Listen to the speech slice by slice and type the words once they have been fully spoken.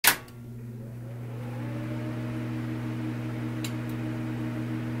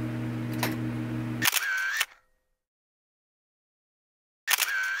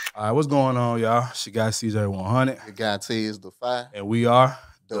All right, what's going on, y'all? She got CJ100. The guy Tez the Five. And we are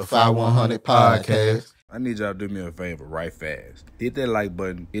the 5100 Podcast. I need y'all to do me a favor right fast. Hit that like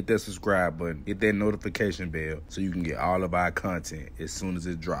button, hit that subscribe button, hit that notification bell so you can get all of our content as soon as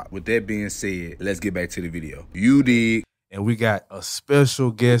it drops. With that being said, let's get back to the video. You dig? And we got a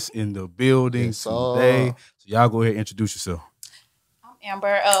special guest in the building today. So y'all go ahead and introduce yourself.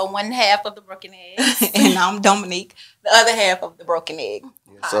 Amber, one half of the Broken Egg. And I'm Dominique, the other half of the Broken Egg.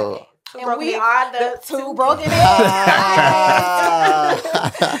 Yeah, so And we are the two Broken Eggs.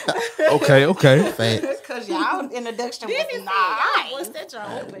 Okay. Because y'all introduction was What's nice. that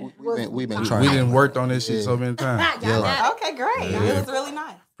y'all? we've been trying. We didn't work on this shit so many times. Okay, great. Yeah. It was really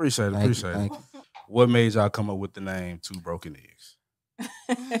nice. Appreciate it. Thank you. What made y'all come up with the name Two Broken Eggs?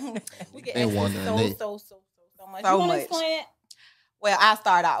 We get Been wondering that. so much. So You want much. to explain it? Well, I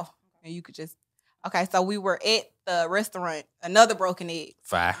start off, and you could just. Okay, so we were at the restaurant, another Broken Egg.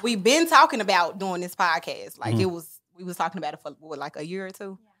 Fire. We've been talking about doing this podcast. Like Mhm. we was talking about it for what, like a year or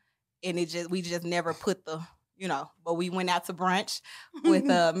two, and we just never put the, But we went out to brunch with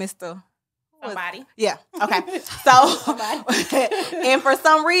Mr. Somebody. Yeah. Okay. So, Somebody. and for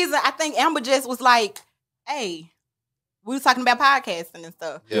some reason, I think Amber just was like, "Hey, we was talking about podcasting and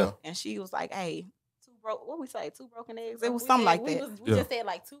stuff," Yeah. and she was like, "Hey, what we say, two broken eggs?" It So was we something said- like we that, was- We Yeah. just said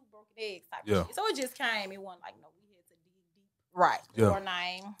like two broken eggs type Yeah. of shit. So it just came. It wasn't like, no, we had to dig deep right? Yeah. for a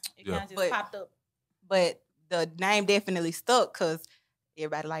name. It Yeah. kind of just But- popped up. But the name definitely stuck because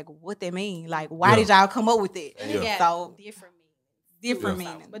everybody like, what that mean? Like, why Yeah. did y'all come up with it? And Yeah. it got So different meanings. different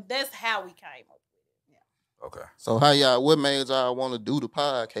Yeah. meaning. But that's how we came up with it. Okay. So what made y'all want to do the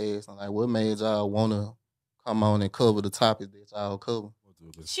podcast? And like, what made y'all want to come on and cover the topics that y'all cover?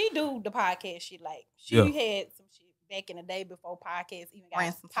 She do the podcast shit. Like, she Yeah. had some shit back in the day before podcasts even got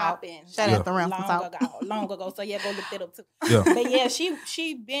Ransom Talk. popping. Shout Yeah. out to Ransom Talk. Long ago. So yeah, go look that up too. Yeah. But yeah,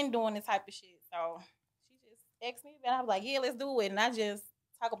 she been doing this type of shit. So she just asked me, and I was like, yeah, let's do it. And I just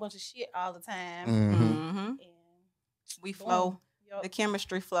talk a bunch of shit all the time. Mm-hmm. Mm-hmm. And We boom. flow. Yup. The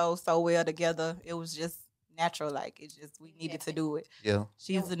chemistry flows so well together. It was just natural. Like we needed to do it. Yeah.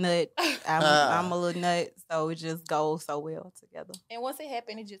 She's a nut. I'm a little nut. So it just goes so well together. And once it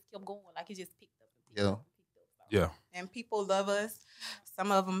happened, it just kept going. Like it just picked up. Yeah. Yeah. And people love us.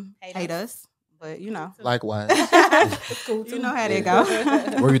 Some of them hate us, but Likewise. It's cool too. you know how they go.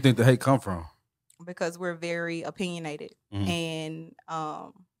 Where do you think the hate come from? Because we're very opinionated, Mhm. and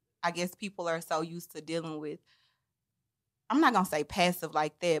I guess people are so used to dealing with. I'm not gonna say passive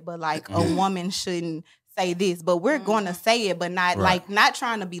like that, but like a woman shouldn't say this, but we're gonna say it, but not Right. not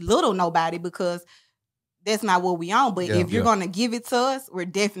trying to belittle nobody because that's not what we on. But Yeah. if you're Yeah. gonna give it to us, we're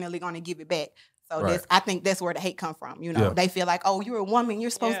definitely gonna give it back. So Right. I think that's where the hate come from. Yeah. They feel like, oh, you're a woman, you're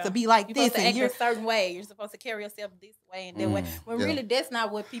supposed Yeah. to be like You're this, supposed to and act you're a certain way. You're supposed to carry yourself this way and that way. When Yeah. really, that's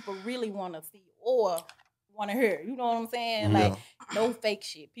not what people really want to see or want to hear. You know what I'm saying? Yeah. Like, no fake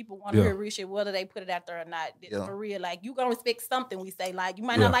shit. People want to Yeah. hear real shit, whether they put it out there or not. Yeah. For real, like, you going to respect something we say. Like, you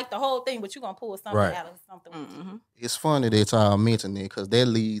might Yeah. not like the whole thing, but you're going to pull something Right. out of something. Mhm. It's funny that y'all mentioned it because that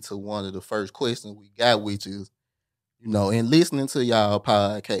leads to one of the first questions we got, which is, in listening to y'all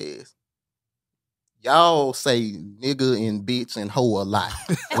podcast, y'all say nigga and bitch and hoe a lot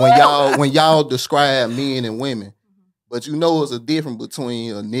when y'all describe men and women, but it's a difference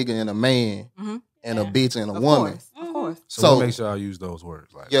between a nigga and a man Mhm. and a Yeah. bitch and a Of woman. course, of course. So, So- what makes y'all use those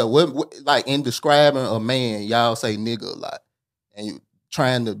words? Like, Yeah, what like in describing a man, y'all say nigga a lot, and you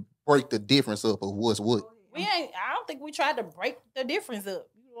trying to break the difference up of what's what. I don't think we tried to break the difference up.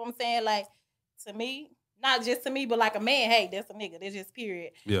 You know what I'm saying? Like, to me, not just to me, but like a man, hey, that's a nigga. That's just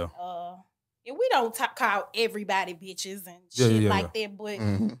period. yeah. And we don't call everybody bitches and Yeah, shit yeah, like that, but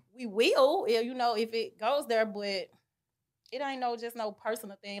Mhm. we will, if it goes there, but it ain't just no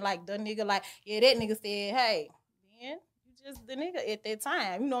personal thing. Like the nigga, like, yeah, that nigga said, hey, man, you just the nigga at that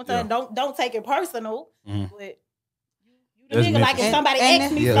time. You know what I'm saying? Don't take it personal, Mhm. but you That's the nigga. Like Memphis. if somebody And-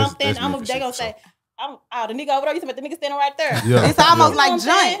 asks me Yeah, that's something, Memphis they shit gonna for say, sure. the nigga over there, you talking about the nigga standing right there. Yeah. It's almost You know like what I'm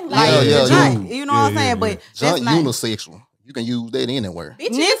saying? joint, Like, like Yeah, the yeah, joint. yeah. You know what I'm Yeah, saying? yeah, But yeah. that's Junk not unisexual. You can use that anywhere. Bitches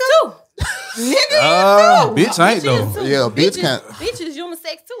Nigga? too. nigga. Bitch ain't though. Bitches too. Yeah, bitch bitches, can't- bitches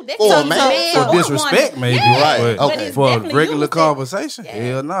unisex too. That For can a be man. For or disrespect, woman. maybe. Yeah, Right, But okay. it's for a definitely regular unisex. conversation, Yeah.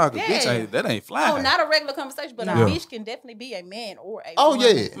 hell nah, 'cause Yeah. that ain't flying. Oh, not a regular conversation, but a Yeah. bitch can definitely be a man or a Oh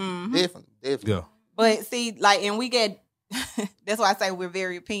woman. yeah, Mhm. definitely. Yeah. But see, like, and we get. That's why I say we're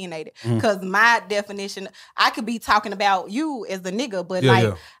very opinionated. Mhm. Because my definition, I could be talking about you as a nigga, but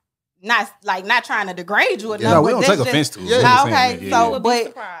Yeah, not trying to degrade you or Yeah. No, nothing. we but don't that's take just- offense to it. Yeah. We ain't saying Okay, that. You so- would but- be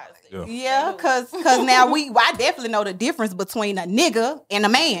surprised. Yeah, cause now I definitely know the difference between a nigga and a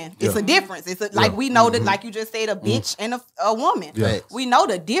man. It's a difference. It's like we know that, like you just said, a bitch and a woman. Yeah. We know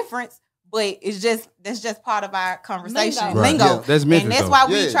the difference, but that's just part of our conversation. Right. Lingo. Yeah. That's Memphis, and that's though. why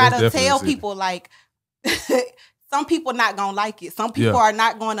we try That's to tell definitely people like some people not gonna like it. Some people Yeah. are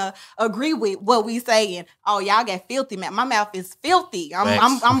not gonna agree with what we saying. Oh, y'all got filthy, man. My mouth is filthy.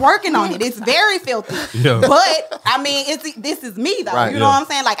 I'm working on it. It's very filthy. Yeah. But I mean, this is me though. Right, you know what I'm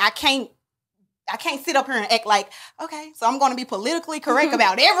saying? Like I can't sit up here and act like, okay, so I'm gonna be politically correct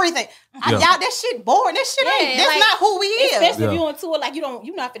about everything. Y'all, that shit boring. That shit ain't. That's like, not who we is. Especially if you into it, like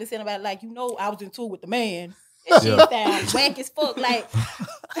you're not finna say about it, like I was into it with the man. This shit sound whack as fuck. Like,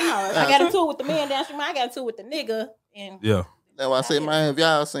 I got into it with the man downstream. I got into it with the nigga. And that's why I said, man, if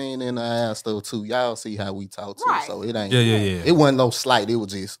y'all seen in the ass stuff too, y'all see how we talk too. Right. So it ain't. Yeah. It wasn't no slight. It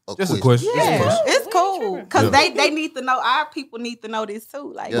was just a question. Yeah, it's cool because Yeah. they need to know. Our people need to know this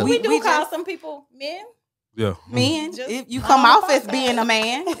too. Like Yeah. we do call just, some people men. Yeah. men. Just If you come off as being a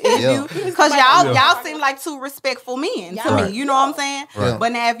man, because y'all seem like two respectful men to Right. me. You know what I'm saying? Right.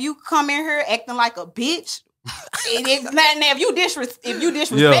 But now if you come in here acting like a bitch. If you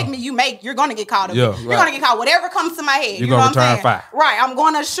disrespect me, you're gonna get caught up. Yeah. You're gonna get caught. Whatever comes to my head, You're you know gonna what I'm saying? return fire. Right, I'm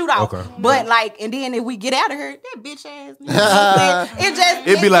gonna shoot out. Okay. But like, and then if we get out of here, that bitch ass. You know what I'm saying? It just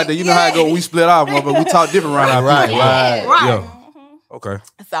It'd be like that. You know how it go when we split off, but we talk different around our Right, people. right. Right. Yeah. Okay.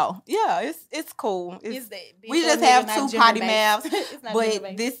 So yeah, it's cool. Is that We just have two potty mouths,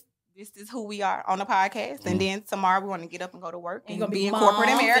 but this is who we are on the podcast. And then tomorrow we want to get up and go to work and be in corporate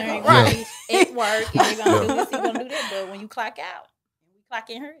America. Right. At work, and you're gonna do this, you're gonna do that. But when you clock out, and we clock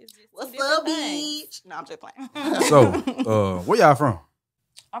in here, it's just What's two different up, things. bitch? No, I'm just playing. So, where y'all from?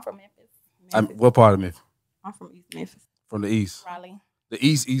 I'm from Memphis. What part of Memphis? I'm from East Memphis. From the east. Raleigh. The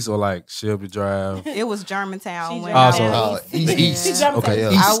east or like Shelby Drive. It was Germantown. She's when Germantown. I was- East. She's Germantown. Okay,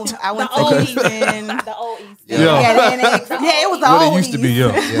 yeah. I went The to old East East. and The old East. Yeah. we got annexed. Yeah, it was the What old it used to be,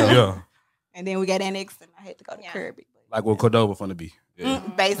 East. yeah. And then we got annexed and I had to go to Yeah. Kirby. Like where Cordova from the B. Yeah.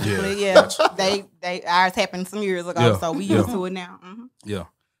 Basically, yeah. They ours happened some years ago, Yeah. so we Yeah. used to it now. Yeah.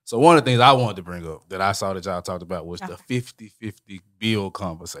 So one of the things I wanted to bring up that I saw that y'all talked about was the 50-50 bill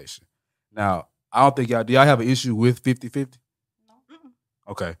conversation. Now, I don't think do y'all have an issue with 50-50? No.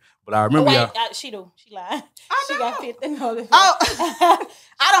 Okay. But I remember y'all. She do. She lied. I She know. got 50. No, Oh,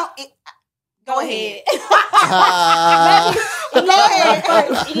 I don't. go ahead. Ah.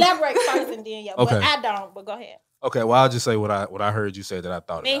 Elaborate first, and then Okay. But I don't. But go ahead. Okay, well I'll just say what I heard you say that I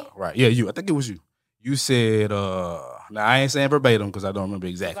thought Me? about. Right. Yeah, you. I think it was you. You said now I ain't saying verbatim because I don't remember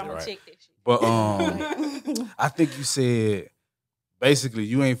exactly, I'm gonna right? check that shit. But I think you said basically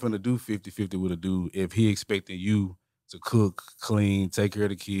you ain't finna do 50-50 with a dude if he expecting you to cook, clean, take care of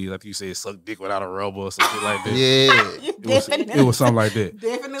the kids. I think you said suck dick without a rubber or something like that. Yeah. It was something like that.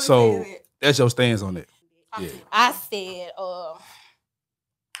 Definitely. So said it. that's your stance on it. Yeah. I said,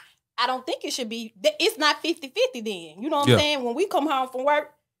 I don't think it should be. It's not 50-50 then. You know what I'm saying? When we come home from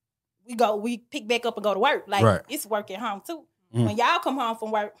work, we pick back up and go to work. Like Right. it's work at home too. Mm. When y'all come home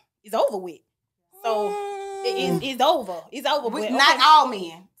from work, it's over with. So it's over. It's over. We, But, not okay, all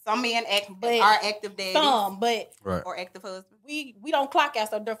men. Some men But are active daddies some, but Right. or active husbands. we don't clock out,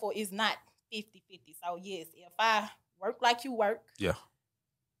 so therefore it's not 50-50. So yes, if I work like you work, Yeah.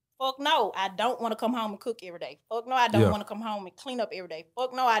 fuck no, I don't want to come home and cook every day. Fuck no, I don't Yeah. want to come home and clean up every day.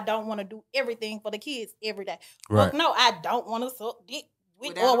 Fuck no, I don't want to do everything for the kids every day. Right. Fuck no, I don't want to suck dick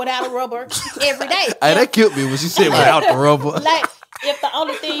with Without or without a rubber every day. Hey, that killed me when she said without the rubber. Like, if the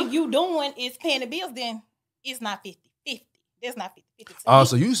only thing you doing is paying the bills, then it's not 50-50. That's not 50-50 to Oh, me.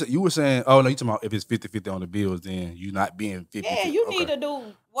 so you were saying, oh no, you talking about if it's 50-50 on the bills, then you not being 50-50. Yeah, you Okay. need to do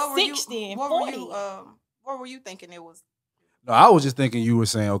What were 60 and What 40. were you? What were you thinking it was? No, I was just thinking you were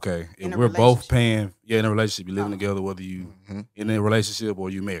saying, okay, if In a we're both relationship. paying, in a relationship, you living Oh. together, whether you Mhm. in a relationship or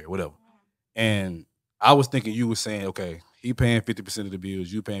you married, whatever. And I was thinking you were saying, okay, he paying 50% of the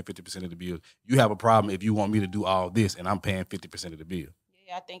bills, you paying 50% of the bills. You have a problem if you want me to do all this and I'm paying 50% of the bill.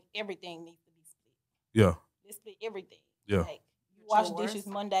 Yeah, I think everything needs to be split. Yeah. Let's split everything. Yeah. Like, you wash Chores. dishes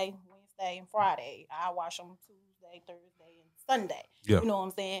Monday, Wednesday, and Friday. I wash them Tuesday, Thursday, and Sunday. Yeah. You know what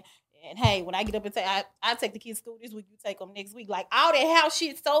I'm saying? And hey, when I get up and I take the kids to school this week, you take them next week. Like, all that house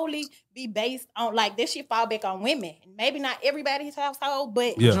shit solely be based on, like, that shit fall back on women. And maybe not everybody's household,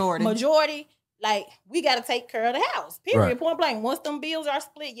 but Yeah. majority, like, we got to take care of the house. Period. Right. Point blank. Once them bills are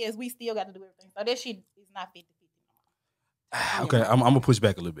split, yes, we still got to do everything. So that shit is not 50-50. Okay, I'm gonna push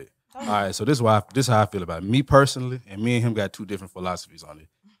back a little bit. All right, so this is how I feel about it. Me personally, and me and him got two different philosophies on it.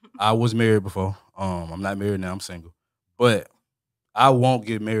 I was married before. I'm not married now. I'm single, but I won't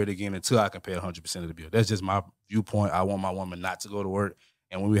get married again until I can pay 100% of the bill. That's just my viewpoint. I want my woman not to go to work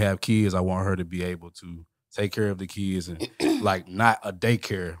And when we have kids, I want her to be able to take care of the kids and like not a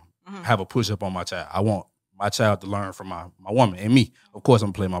daycare, have a push up on my child. I want my child to learn from my woman and me. Of course, I'm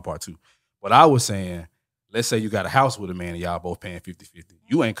gonna play my part too. But I was saying, let's say you got a house with a man and y'all both paying 50-50.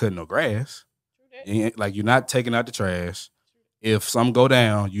 You ain't cutting no grass. Like you're not taking out the trash. If something go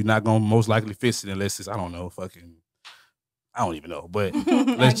down, you're not gonna most likely fix it unless it's, I don't know, fucking, I don't even know. But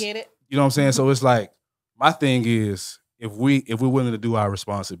I get it. You know what I'm saying? So it's like, my thing is, if we're willing to do our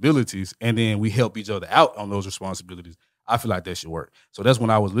responsibilities and then we help each other out on those responsibilities, I feel like that should work. So that's when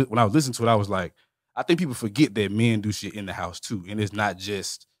I was listening to it, I was like, I think people forget that men do shit in the house too, and it's not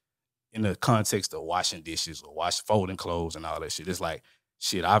just in the context of washing dishes or folding clothes and all that shit. It's like,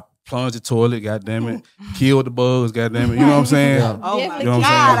 shit, I plunged the toilet, goddamn it, killed the bugs, goddamn it. You know what I'm saying? Yeah. Oh Definitely my You know what I'm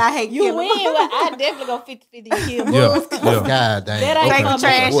God, saying? I hate You killing. win. I definitely go 50-50 kill Yeah, bugs. yeah. God damn. That ain't Take the coming.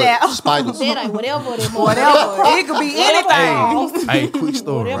 trash What? out. Spiders. That ain't whatever. Whatever. It could be anything. Hey, quick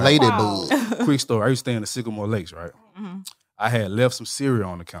story, right? Ladybug. Quick story. I used to stay in the Sycamore Lakes, right? I had left some cereal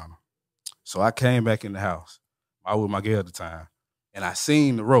on the counter. So I came back in the house. I was with my girl at the time. And I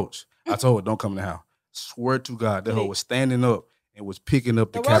seen the roach. I told her, don't come in the house. Swear to God, that hoe was standing up and was picking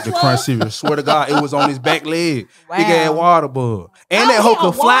up the Captain roach Crunch was? cereal. Swear to God, it was on his back leg. Wow. Big ass water bug. And that hoe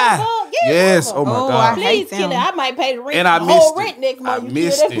could fly. Yes. Oh my Oh, God. I Please hate kill it. them. I might pay the rent. And I the missed whole it. rent next month. I You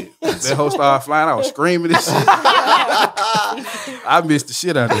missed kill it. That hoe started flying. I was screaming and shit. I missed the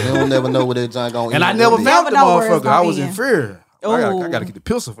shit out of You it. don't never know what that junk gonna And eat. I never Really. found the know where it's motherfucker. I gonna was in end. fear. I Ooh. got to get the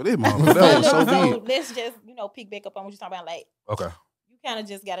pistol for this motherfucker. That was so So big. let's just, pick back up on what you're talking about. Like, Okay. you kind of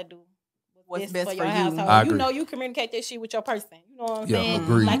just got to do What's best best for your for you. household. I You agree. know, you communicate that shit with your person. You know what I'm Yeah, saying?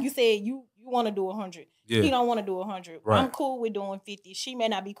 agreed. Like you said, you want to do 100. Yeah. He don't want to do 100. Right. I'm cool with doing 50. She may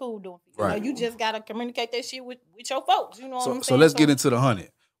not be cool doing 50. Right. So you just got to communicate that shit with your folks. You know what I'm saying? So let's get into the 100.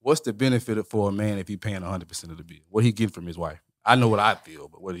 What's the benefit for a man if he paying 100% of the bill? What he getting from his wife? I know what I feel,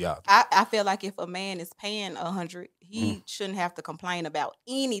 but what do y'all think? I feel like if a man is paying 100, he shouldn't have to complain about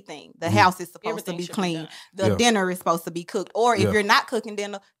anything. The house is supposed Everything to be should be clean. done. The Yeah. dinner is supposed to be cooked. Or if Yeah. you're not cooking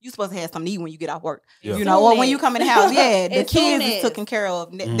dinner, you're supposed to have something to eat when you get off work. Yeah. You know, or when Soon you as. come in the house, yeah, the As soon kids is as. taken care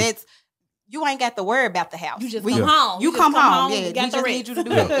of. That's you ain't got to worry about the house. You just We- come home. You just come home. Yeah, you we got just the need rest. you to do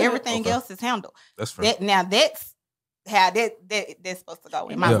that. Everything Okay. else is handled. That's fair. That's how that's supposed to go.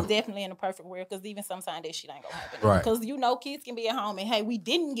 In And my that's Yeah. definitely in a perfect world, because even sometimes that shit ain't gonna happen. Right. Because kids can be at home and hey, we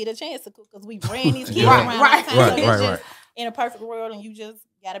didn't get a chance to cook because we ran these kids Yeah. around. all the Right. time. Right, So it's right, just right. in a perfect world, and you just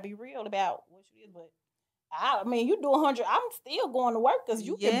gotta be real about what you did. But I mean, you do 100, I'm still going to work because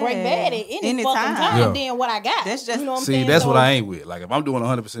you can break Yeah. bad at any Anytime. fucking time Yeah. than what I got. That's just- you know what I'm See, saying? that's So, what I ain't with. Like, if I'm doing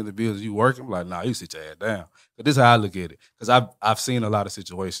 100% of the bills, you working, I'm like, nah, you sit your ass down. But this is how I look at it. Because I've seen a lot of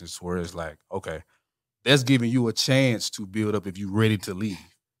situations where it's like, okay, that's giving you a chance to build up if you're ready to leave.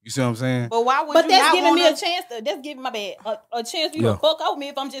 You see what I'm saying? But why would But you that's not giving me wanna- a chance to. That's giving my bad a chance for you Yeah. to fuck over me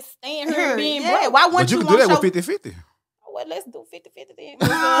if I'm just staying here and being yeah, broke. why But wouldn't you you can do that want with your 50-50. Well, let's do 50-50 then.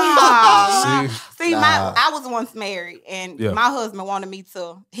 Nah. See? See, Nah. I was once married, and Yeah. my husband wanted me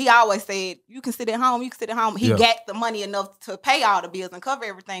to. He always said, "You can sit at home. You can sit at home." He Yeah. got the money enough to pay all the bills and cover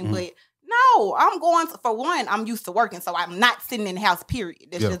everything, Mhm. but no, I'm going to. For one, I'm used to working, so I'm not sitting in the house. Period.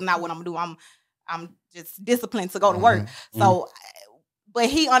 That's Yeah. just not what I'm doing. I'm just disciplined to go to work. So, but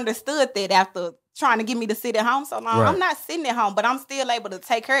he understood that after trying to get me to sit at home so long. Right. I'm not sitting at home, but I'm still able to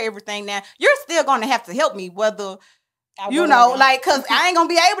take care of everything. Now, you're still going to have to help me, whether. You know, like, cause I ain't gonna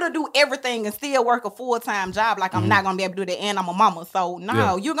be able to do everything and still work a full-time job. Like, I'm not gonna be able to do that, and I'm a mama. So no,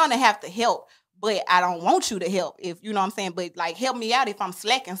 Yeah. you're gonna have to help. But I don't want you to help, if you know what I'm saying. But like, help me out if I'm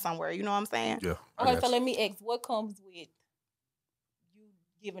slacking somewhere. You know what I'm saying? Yeah. I Okay, got so you. let me ask, what comes with you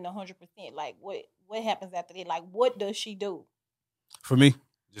giving 100%? Like, what happens after that? Like, what does she do? For me,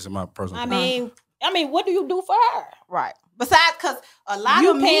 just in my personal I opinion. mean, what do you do for her? Right. Besides, cause a lot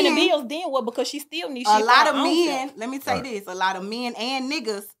You of paying men, the bills, then what? Because she still needs a shit lot for of her own men. self. Let me say Right. this: a lot of men and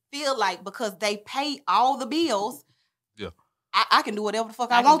niggas feel like because they pay all the bills. Yeah. I can do whatever the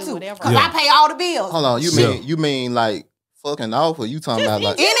fuck I I, can want do to whatever. because Yeah. I pay all the bills. Hold on, Yeah. you mean like fucking off, or you talking Just about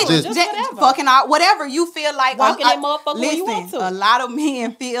like in Any general, just just whatever. fucking out, whatever you feel like. Walking that motherfucker where you Listen, want a to. lot of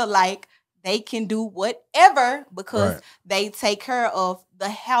men feel like they can do whatever because Right. they take care of the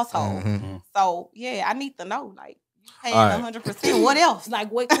household. Mhm. So yeah, I need to know, like, you paying All right. 100%. What else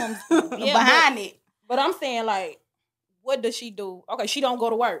Like, what comes yeah, behind it? But I'm saying, like, what does she do? Okay, she don't go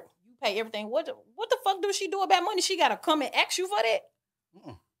to work. You pay everything. What the fuck does she do about money? She gotta come and ask you for that.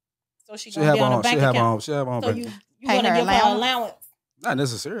 Mm-mm. So she She gonna have be her on a own. She bank have her account. own. She have her own So bank you Pay gonna her give her allowance? allowance. Not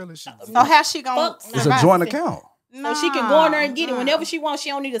necessarily. So how she gonna? Fuck, It's a survive? joint account. So she can go in there and get it whenever she wants. She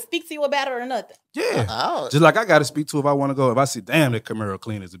don't need to speak to you about it or nothing. Yeah. Just like I got to speak to if I want to go. If I see, damn, that Camaro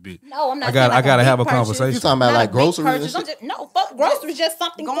clean as a bitch. No, I'm not. I got to have a conversation. You talking about like groceries? No, fuck groceries. Just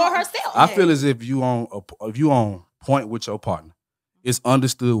something for herself. I feel as if you on point with your partner, it's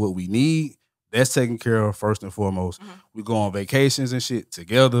understood what we need. That's taken care of first and foremost. We go on vacations and shit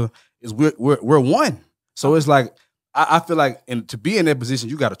together. We're one. So it's like I feel like, and to be in that position,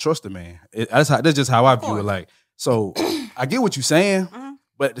 you got to trust the man. That's just how I view it. Like, so I get what you're saying,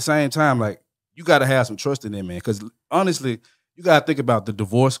 but at the same time, like, you got to have some trust in that man. Because honestly, you got to think about the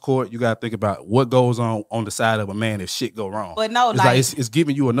divorce court. You got to think about what goes on the side of a man if shit go wrong. But no, it's like it's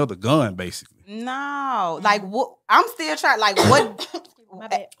giving you another gun, basically. No, like what? I'm still trying. Like what?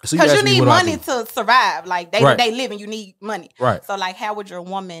 Because you need money to survive. Like they live and you need money. Right. So like, how would your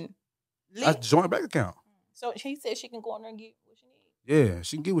woman live? A joint bank account. So he said she can go in there and get what she needs. Yeah,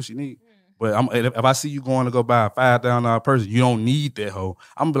 she can get what she needs. But if I see you going to go buy a $5,000 person, you don't need that hoe.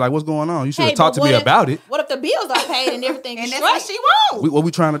 I'm gonna be like, what's going on? You should have talked to me about it. What if the bills are paid and everything is and that's what she wants? What we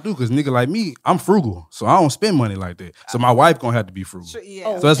trying to do? Because nigga like me, I'm frugal, so I don't spend money like that. So my wife gonna have to be frugal. Sure,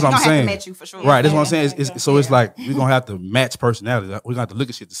 yeah. So that's what I'm saying. Match you for sure. Right, that's what I'm saying. It's like we gonna have to match personality. We gonna have to look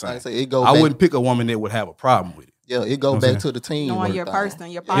at shit the same. Like I wouldn't pick a woman that would have a problem with it. Yeah, it goes back to the team. Knowing your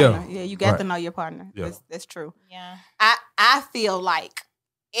person, your partner. Yeah, you got to know your partner. Yeah. That's true. Yeah. I feel like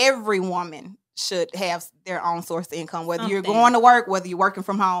every woman should have their own source of income. Whether you're going to work, whether you're working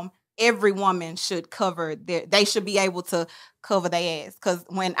from home, every woman should cover they should be able to cover their ass. Because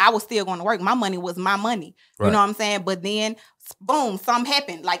when I was still going to work, my money was my money. Right. You know what I'm saying? But then, boom, something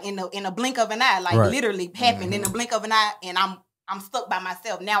happened. Like in a blink of an eye. Like literally happened in a blink of an eye. And I'm stuck by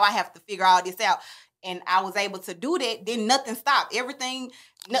myself. Now I have to figure all this out. And I was able to do that. Then nothing stopped. Everything,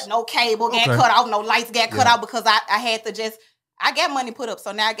 no cable got cut off, no lights got cut off because I had to just, I got money put up.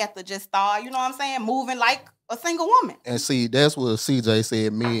 So now I got to just start, you know what I'm saying, moving like a single woman. And see, that's what CJ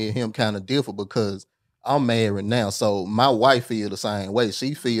said me and him kind of differ because I'm married now. So my wife feel the same way.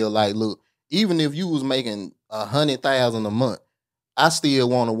 She feel like, look, even if you was making $100,000 a month, I still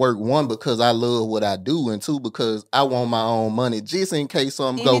want to work, one, because I love what I do, and two, because I want my own money just in case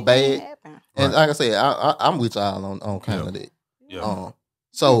something go bad. And like I said, I'm with y'all on kind of that. Yeah.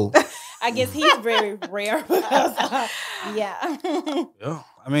 So I guess he's very rare because, yeah. Yeah.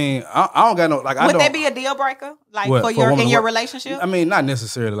 I mean, I don't got no like. Would that be a deal breaker, like for your relationship? I mean, not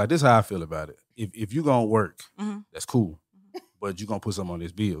necessarily. Like this, is how I feel about it. If you gonna work, that's cool. But you gonna put something on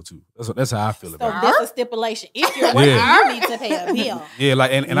this bill too. That's how I feel about it. So that's a stipulation. If you're working, you need to pay a bill. Yeah,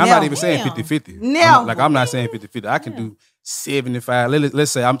 like and I'm not even saying 50-50. No. I'm not saying 50-50. I can do 75. Let's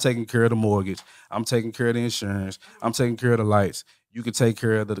say I'm taking care of the mortgage. I'm taking care of the insurance. I'm taking care of the lights. You can take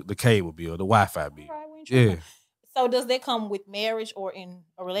care of the cable bill, the Wi-Fi bill. Yeah. So does that come with marriage or in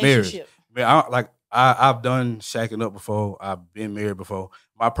a relationship? Marriage. I've done shacking up before. I've been married before.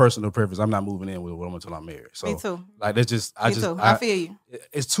 My personal preference, I'm not moving in with a woman until I'm married. So, me too. Like that's just, I feel you.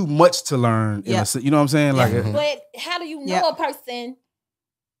 It's too much to learn. You know what I'm saying? Yeah. Like, but how do you know a person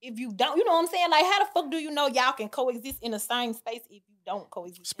if you don't? You know what I'm saying? Like, how the fuck do you know y'all can coexist in the same space if you don't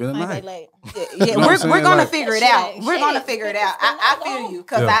coexist? Spend the night. We're gonna figure it out. We're gonna figure it out. I feel you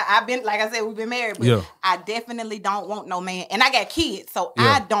because I've been, like I said, we've been married, but I definitely don't want no man, and I got kids, so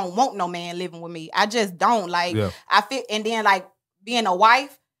I don't want no man living with me. I just don't like. I feel, and then like being a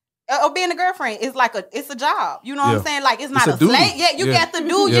wife. Or being a girlfriend is like it's a job. You know what I'm saying? Like it's not a slave. Yeah, you got to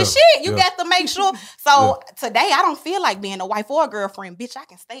do your shit. You got to make sure. So today I don't feel like being a wife or a girlfriend. Bitch, I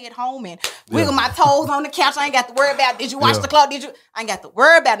can stay at home and wiggle my toes on the couch. I ain't got to worry about did you wash the clothes? I ain't got to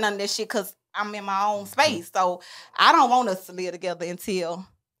worry about none of this shit because I'm in my own space. So I don't want us to live together until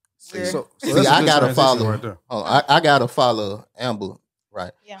I gotta follow right there. I gotta follow Amber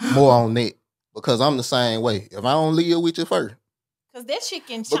more on that because I'm the same way. If I don't live with you first. Because that shit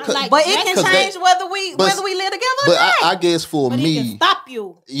can change. But it can change whether we live together or not. I guess for me. It can stop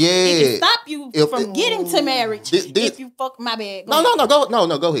you. Yeah. It can stop you from getting to marriage if you fuck my bad.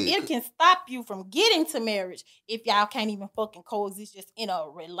 Go ahead. It can stop you from getting to marriage if y'all can't even fucking coexist just in a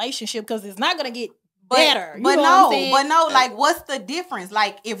relationship because it's not going to get better. But no, like what's the difference?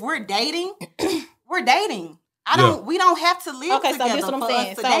 Like if we're dating, we're dating. We don't have to live together. So this what I'm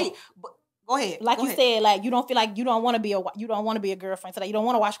saying. Today. Go ahead. You said, like you don't feel like you don't want to be a girlfriend today. You don't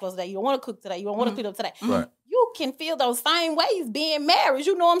want to wash clothes today. You don't want to cook today. You don't want to clean up today. Right. You can feel those same ways being married.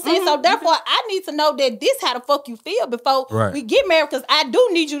 You know what I'm saying? So therefore, I need to know that this how the fuck you feel before we get married. Because I do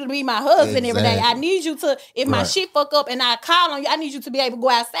need you to be my husband every day. I need you to, if my shit fuck up and I call on you, I need you to be able to go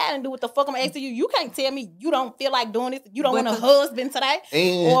outside and do what the fuck I'm asking you. You can't tell me you don't feel like doing this. You don't want a husband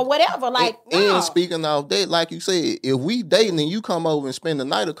today or whatever. Like, and speaking of that, like you said, if we dating and you come over and spend the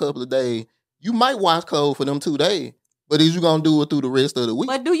night a couple of days. You might wash clothes for them 2 days, but is you gonna do it through the rest of the week?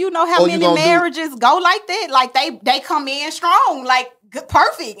 But do you know how many marriages go like that? Like they come in strong, like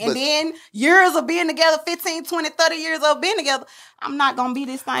perfect. And then years of being together, 15, 20, 30 years of being together, I'm not gonna be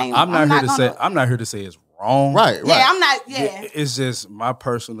the same. I'm not here to say it's wrong. Right. Yeah, I'm not. Yeah, it's just my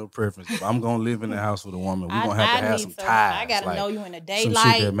personal preference. If I'm gonna live in the house with a woman, we're gonna have to have some ties. I gotta like, know you in the some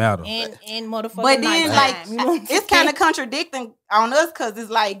daylight shit that matter. and motherfucking but then nighttime. You know it's kind of contradicting on us because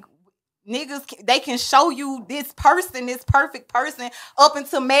it's like niggas, they can show you this person, this perfect person, up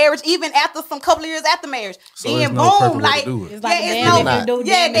until marriage, even after some couple of years after marriage. So then no boom, like it's like damn if you don't.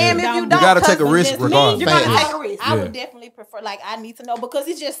 You gotta take a risk regardless. You gotta take a risk. I would definitely prefer, like, I need to know because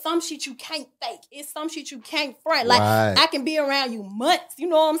it's just some shit you can't fake. It's some shit you can't front. Like I can be around you months. You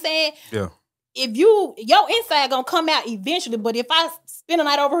know what I'm saying? Yeah. If your inside gonna come out eventually, but if I spend a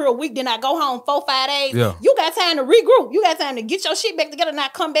night over here a week, then I go home 4-5 days, you got time to regroup. You got time to get your shit back together,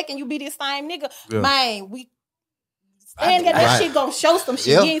 not come back and you be this same nigga. Yeah. Man, we stand together, that shit gonna show some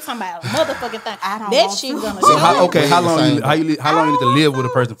shit. You ain't talking about a motherfucking thing. That shit gonna show. How long you need to live with a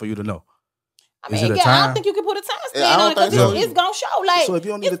person for you to know? I mean, I don't think you can put a time span on it because it's gonna show. Like, so if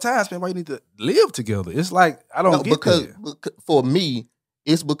you don't need a time span, why you need to live together? It's like I don't get because for me.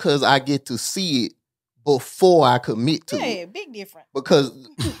 It's because I get to see it before I commit to it. Yeah, big difference. Because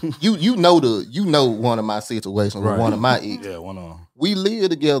you know one of my situations with one of my ex. Yeah, one of them. We live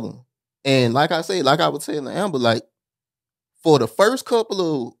together, and like I was telling Amber, like for the first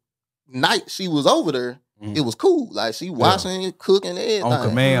couple of nights she was over there, it was cool. Like she washing, cooking, everything on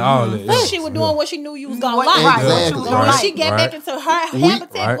command, all that. Yeah. She was doing what she knew you was gonna like. Exactly. When she get back into her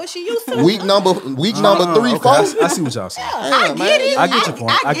habitat, what she used to. Week number 3, 4. I see what y'all saying. I get it. I get your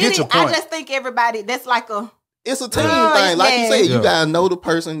point. I get your point. I just think everybody that's like it's a team thing. Like you said, you gotta know the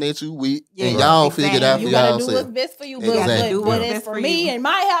person that you with, and y'all figure it out for y'all. You gotta do what's best for you. But as for me and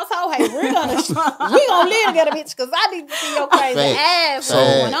my household, hey, we gonna live together, bitch, because I need to see your crazy ass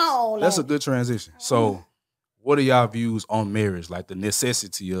going on. That's a good transition. So, what are y'all views on marriage? Like the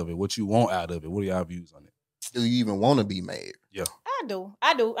necessity of it, what you want out of it. What are y'all views on it? Do you even want to be married? Yeah, I do.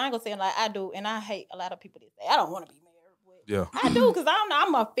 I ain't gonna say it like I do, and I hate a lot of people that say I don't want to be married. Yeah, I do because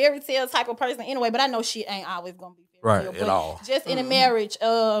I'm a fairy tale type of person anyway. But I know shit ain't always gonna be fairy tale, right at all. Just in a marriage,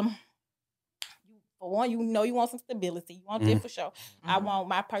 for one, you know you want some stability. You want that for sure. I want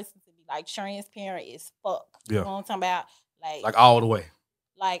my person to be like transparent as fuck. Yeah. You know what I'm talking about? Like all the way.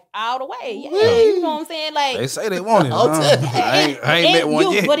 Like all the way, yeah. You know what I'm saying? Like they say they want it. I ain't met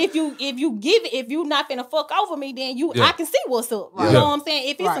one yet. But if you give it, if you not finna fuck over me, then I can see what's up. You know what I'm saying?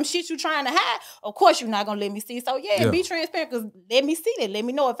 If it's some shit you trying to hide, of course you're not gonna let me see. So be transparent because let me see that. Let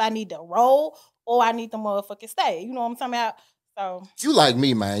me know if I need to roll or I need to motherfucking stay. You know what I'm talking about? So you like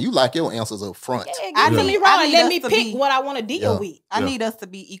me, man. You like your answers up front. Yeah, get me wrong and let me pick what I want to deal with. I need us to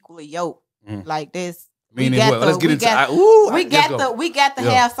be equally yoked like this. Meaning what? Let's get into we got to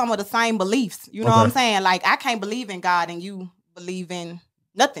have some of the same beliefs. You know what I'm saying? Like I can't believe in God and you believe in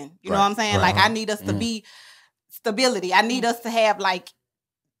nothing. You know what I'm saying? Like I need us to be stability. I need us to have like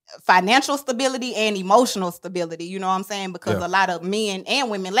financial stability and emotional stability. You know what I'm saying? Because a lot of men and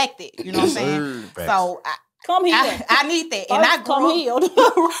women lack that. You know what I'm saying? So come here. I need that. And I come healed.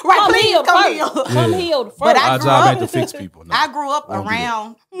 Come healed first. But our job ain't to fix people. No. I grew up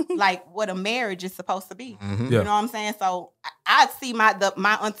around like what a marriage is supposed to be. You know what I'm saying? So I see my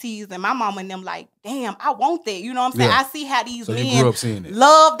aunties and my mama and them like, damn, I want that. You know what I'm saying? I see how these men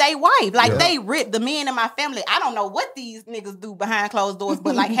love their wife. Like they the men in my family. I don't know what these niggas do behind closed doors,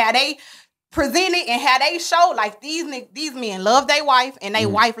 but like how they present it and how they show like these men love their wife and they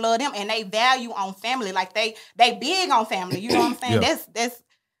wife love them and they value on family. Like they big on family. You know what I'm saying?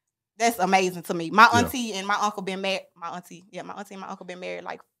 That's amazing to me. My auntie and my uncle been married. My auntie and my uncle been married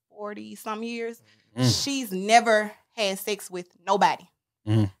like 40 some years. She's never had sex with nobody.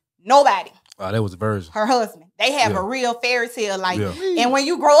 Nobody. Oh, that was a version. Her husband. They have a real fairy tale. Like, and when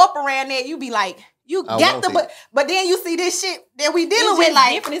you grow up around that, you be like, you got the but then you see this shit that we dealing with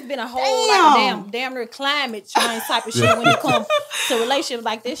like different. It's been a whole like damn near climate change type of shit when it comes to relationships.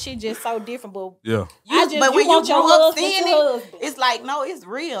 Like this shit just so different. But but when you grow up seeing it, it's like no, it's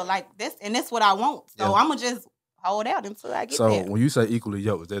real. Like this, and that's what I want. So I'm gonna just hold out until I get there. So when you say equally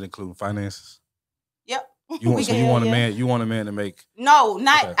yoked, does that include finances? Yep. You want a man. You want a man to make not.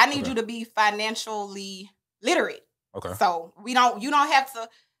 Okay, I need you to be financially literate. Okay. So you don't have to.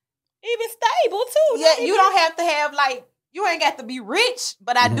 Even stable too. Yeah, you don't have to have like you ain't got to be rich,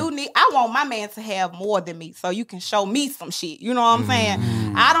 but I want my man to have more than me so you can show me some shit. You know what I'm saying?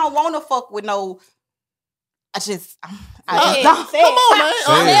 I don't want to fuck with no. I'm not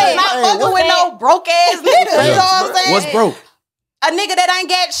fucking with no broke ass nigga. You know what I'm saying? What's broke? A nigga that ain't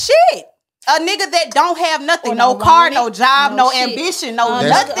got shit. A nigga that don't have nothing, Or no no car, money, no job, no no shit. ambition, no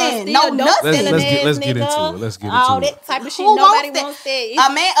That's- nothing, no nothing. Let's get into it. Let's get all into it. that type of shit. Who Nobody wants that? wants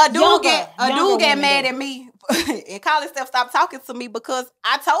that. A dude get Younger mad women at me and Colin Steph stopped talking to me because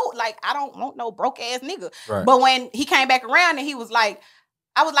I told like I don't want no broke ass nigga. Right. But when he came back around and he was like,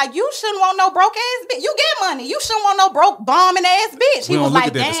 I was like, you shouldn't want no broke ass bitch. You get money. You shouldn't want no broke bombing ass bitch. We He was don't look like,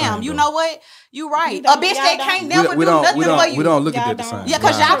 at that the damn, same, you though. know what? You right. You A don't- bitch y'all that don't. can't never We do nothing for don't you. we don't look at Y'all that the don't. same. Yeah,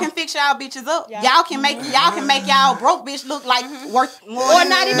 cause Nah. y'all can fix y'all bitches up. Yeah. Y'all can make y'all broke bitch look like worth more. Or than-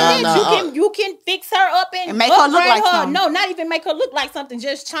 not even Nah, that. nah, You can fix her up and make her look upgrade like her. something. No, not even make her look like something.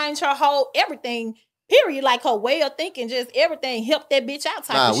 Just change her whole everything. Period. Like her way of thinking, just everything. Help that bitch out.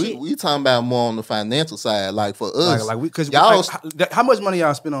 Type Nah, of shit. we talking about more on the financial side. Like for us, Like we, cause y'all- how much money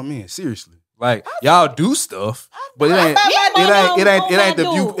y'all spend on men? Seriously, like y'all do stuff, but it ain't spend it ain't the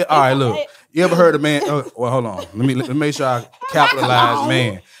on view. my dude. All right, look, you ever heard of man? Well, hold on, let me make sure I capitalize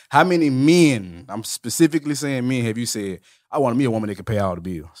man. How many men? I'm specifically saying men. Have you said I want me a woman that can pay all the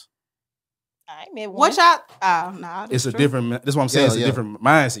bills? I ain't met one. What y'all? Nah, It's a different. That's what I'm saying. It's a different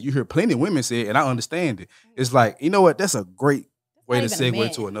mindset. You hear plenty of women say it, and I understand it. It's like, you know what? That's a great way to not even a segue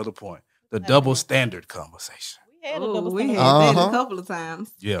man. to another point. The Not double even. standard conversation. We had a Ooh, double we standard. had that Uh-huh. a couple of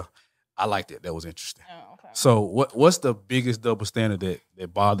times. Yeah, I liked it. That was interesting. Oh, okay. So, what's the biggest double standard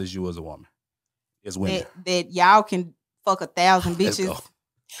that bothers you as a woman? As women, That y'all can fuck 1,000 Let's bitches. go.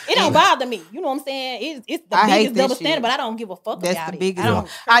 It don't bother me. You know what I'm saying? It's the I hate biggest that double shit. standard, but I don't give a fuck That's about the it. biggest I don't one.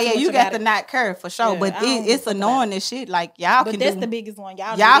 care Oh too yeah, much you about got to it. not care for sure. Yeah, but I don't give a it's fuck about annoying it. as shit. Like y'all But can that's do, the biggest one.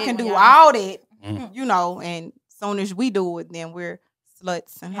 Y'all can do do that all that, Mhm. you know. And soon as we do it, then we're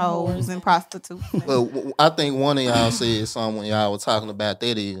sluts and And hoes whores. and prostitutes. But I think one of y'all said something when y'all were talking about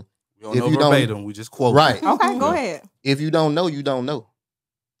that is We don't If know you don't- verbatim. We just quote. right. Okay, go Yeah. ahead. If you don't know, you don't know.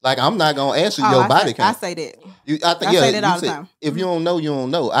 Like I'm not gonna ask you Oh, your I body say, I count. say that. I say that all the said, time. If you don't know, you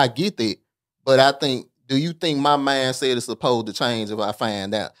don't know. I get that, but I think. Do you think my mindset is supposed to change if I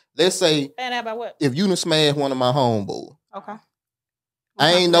find out? Let's say Find out about what? if you done smashed one of my homeboys, Okay.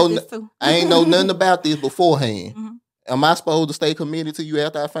 I ain't We'll know talk about this too. I ain't know nothing about this beforehand. Mhm. Am I supposed to stay committed to you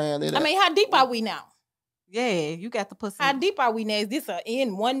after I find it I out? mean, how deep are we now? Yeah, you got the pussy. How deep are we now? Is this a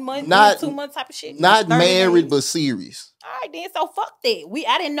in 1 month, Not- in 2 months type of shit? Not 30 married, days. but serious. All right, then. So fuck that.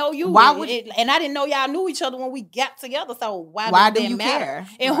 I didn't know you. Why and, would- and I didn't know y'all knew each other when we got together. So why Why does do that you matter? care?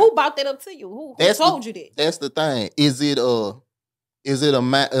 And Right. who brought that up to you? Who That's the- told you that? That's the thing. Is it a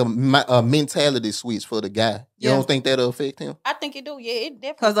mentality switch for the guy? You Yeah. don't think that'll affect him? I think it do. Yeah, it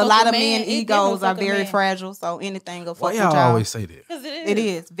definitely. Because a fuck lot a of man. men It egos definitely are fuck a very man. fragile, so anything will fuck Why with y'all y'all. always say that? Cause It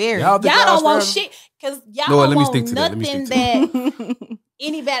is very. Y'all think Y'all don't y'all's want fragile? shit. Cause y'all No, don't let me want stick to that. Let me nothing stick to that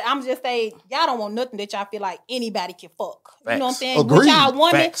anybody. I'm just saying, y'all don't want nothing that y'all feel like anybody can fuck. You know what I'm Facts. saying? Agreed.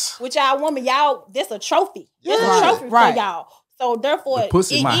 With y'all woman, y'all, that's a trophy. That's Yeah. a trophy Right. for y'all. So therefore, The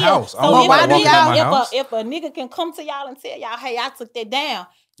pussy it my is. house. I So don't if, wanna a walk nigga- out my house. if a nigga can come to y'all and tell y'all, hey, I took that down,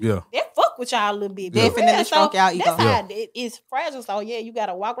 Yeah. that fuck with y'all a little bit. Yeah. Definitely stroke y'all ego. That's how Yeah. it is fragile. So yeah, you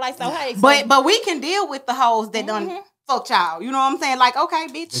gotta walk like so. Hey, so, But we can deal with the hoes that done Mhm. fuck y'all. You know what I'm saying? Like, okay,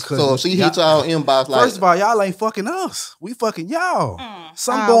 bitch. Because So if she hit y'all inbox like, First of all, y'all ain't fucking us. We fucking y'all.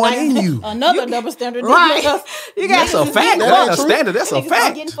 Something Oh, going like- in you. another double standard. Right. nigga. You That's a fact. That That's ain't a true. standard. That's a Niggas not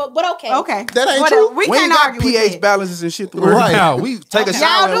fact. getting fucked, but okay. Okay. That ain't Whatever. true. We We ain't can't got argue with pH that. balances and shit to worry Right. about. We take a Okay. shower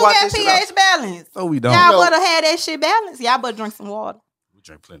Y'all and do watch got that shit pH out. balance. No, we don't. Y'all No. better have that shit balanced. Y'all better drink some water. We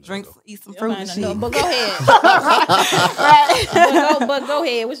drink plenty. Drink, of eat some That fruit ain't and shit. enough, but go ahead. Right. but go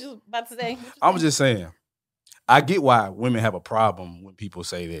ahead. What you about to say? I'm just saying. I get why women have a problem when people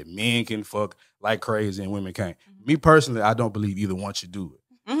say that men can fuck like crazy and women can't. Me personally, I don't believe either one should do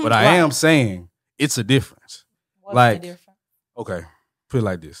it. Mhm. But I am saying it's a difference. What's like- the difference? Okay, put it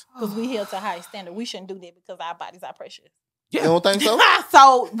like this. Because we held to a high standard. We shouldn't do that because our bodies are precious. you don't think so?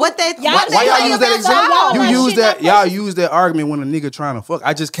 So what they Y'all what Why they y'all say use that about example? y'all You want use shit that. not Y'all precious. use that argument when a nigga trying to fuck.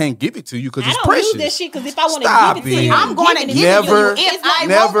 I just can't give it to you because I it's don't precious. use that shit because if I want to Stop give it to it. you, I'm going to giving give it it to to Never, you if I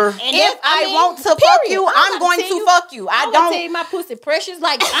never. want. If I want to fuck period. you, I'm I'm about going tell to you- fuck you. I I'm gonna tell don't. you my pussy precious.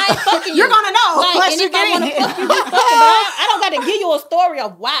 Like I ain't fucking you. You're gonna know Like, once and you if I get want to in. fuck you, you fucking. But I don't got to give you a story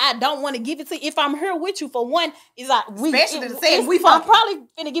of why I don't want to give it to you. If I'm here with you, for one, is like Especially to say if we I'm fucking. probably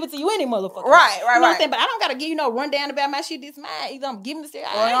finna give it to you any motherfucker. Right, You know what I'm right. saying? But I don't got to give you no rundown about my shit. This mine. Either I'm giving this to you. Or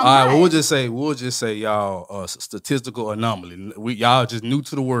I ain't I'm All right, well, Right. we'll just say y'all statistical anomaly. Y'all just new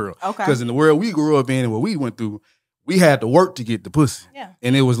to the world. Okay. Because in the world we grew up in and what we went through, we had to work to get the pussy. Yeah.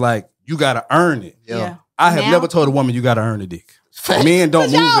 And it was like you gotta earn it. Yeah. I have Now- never told a woman you gotta earn a dick. Men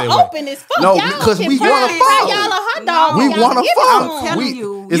don't move that Y'all way. open as fuck. No, y'all because can we fry- wanna fry fuck. Y'all a hot No. dog. We Y'all wanna give it fuck. to 'em. I'm telling We-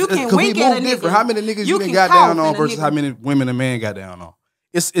 you, it's- you can 'cause we wink at a move different. nigga. How many niggas you done can got down cough on in a versus nigga. how many women a man got down on?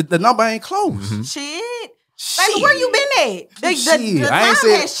 The number ain't close. Shit. Baby, where you been at? The Shit, I time ain't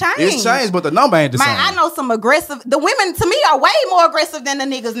said has changed. it's changed, but the number ain't the Man, same. I know some aggressive. The women to me are way more aggressive than the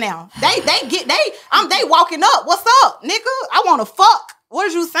niggas now. They walking up. What's up, nigga? I want to fuck. What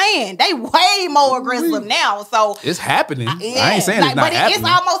is you saying? They way more aggressive now. So it's happening. yeah, I ain't saying it's not but happening. it's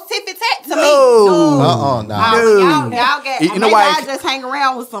almost tippy tat to me. Nah. Y'all get. You know Maybe why? I just hang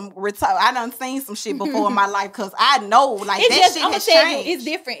around with some. I done seen some shit before in my life because I know like It's that just, shit I'm has gonna tell you, changed. it's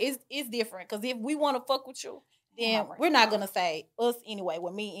different. It's different because if we want to fuck with you, then we're not gonna say us anyway.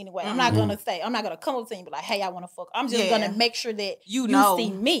 With me anyway, I'm not gonna say. I'm not gonna come up to you and be like, "Hey, I want to fuck." I'm just gonna make sure that You know.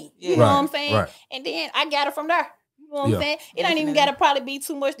 see me. Yeah. You know Right, what I'm saying? right. And then I got it from there. You know what Yeah. I'm saying? It ain't even gotta probably be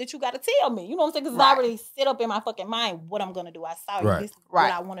too much that you gotta tell me. You know what I'm saying? Because Right. I already set up in my fucking mind what I'm gonna do. I saw you. Right. This is Right.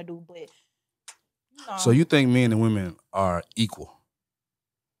 what I want to do. But So you think men and women are equal?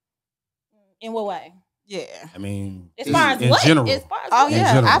 in what way? Yeah. I mean, As far as in what? general. As far as Oh what? In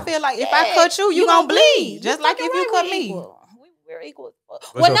yeah. general. I feel like if I Yeah, cut you gonna bleed. Just You like fucking if you right, cut we me. equal. We're equal.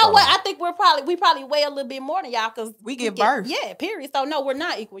 What's Well, your no, what? thought? I think we probably weigh a little bit more than y'all because We give birth. Yeah, period. So no, we're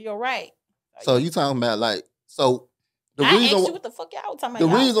not equal. You're right. So you talking about like the I reason asked you what the fuck y'all talking about. the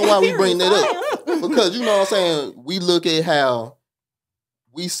y'all reason said why we period, bring that so I am. because you know what I'm saying, we look at how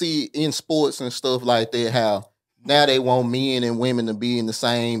we see in sports and stuff like that how now they want men and women to be in the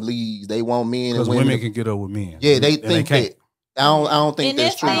same leagues. They want men and Because women. women can get up with men. Yeah, they And think can't. that. I don't think In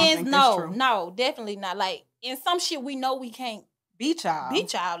that's this true. I don't sense, think that's no, true. no, definitely not. Like in some shit, we know we can't Beat y'all.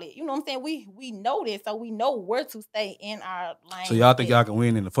 beat y'all at. You know what I'm saying? We know this, so we know where to stay in our lane. So y'all think y'all can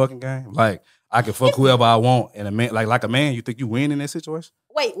win in the fucking game? Like I can fuck whoever I want, and a man like a man, you think you win in that situation?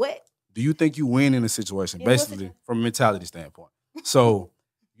 Wait, what? Do you think you win in a situation, In what basically situation? from a mentality standpoint? So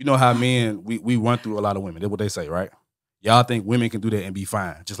you know how men we run through a lot of women. That's what they say, right? Y'all think women can do that and be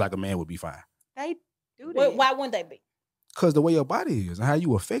fine, just like a man would be fine. They do What, that. why wouldn't they be? Cause the way your body is and how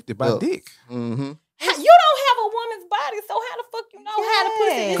you affected by Yeah. dick. Mm-hmm. You don't have a woman's body, so how the fuck you know how the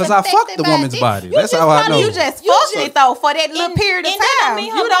pussy is 'Cause I affected fucked the by woman's dick? body. You That's just how I probably- know. You just You fucked just- it though for that little And- period of and that don't time.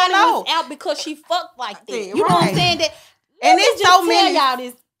 mean her You don't body know. was out because she fucked like that. Yeah, You know what I'm right. saying? That And let's it's just so tell many- y'all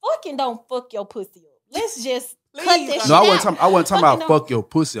this. Fucking don't fuck your pussy up. Let's just cut Please this don't. shit No, I out. wasn't talking about Fucking fuck your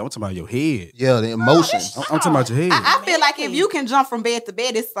pussy. I'm talking about your head. Yeah, the emotion. I'm talking about your head. I feel like if Manly. you can jump from bed to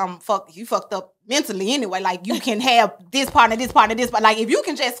bed, it's some you fucked up mentally anyway. Like you can have this partner, this partner, this partner. Like if you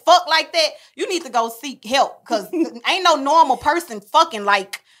can just fuck like that, you need to go seek help because ain't no normal person fucking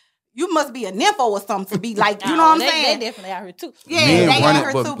like. You must be a nympho or something to be like, you know what I'm saying? They definitely out here too. Yeah, Men they out running,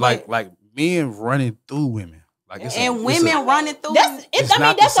 here but too, like but men running through women. Like it's and it's women running through. It's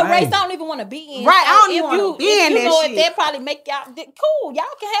not That's the a race same. I don't even want to be in. Right, I don't So even wanna be if in you that know shit. it, that probably make y'all cool. Y'all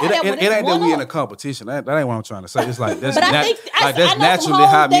can have that. It when it's ain't that one we up. in a competition. That ain't what I'm trying to say. It's like that's But I nat- think like I that's know naturally some hoes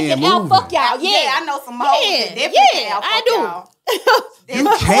how that men can out move. fuck y'all. Yeah, I know some hoes Yeah, that definitely yeah, can I outfuck do. y'all. You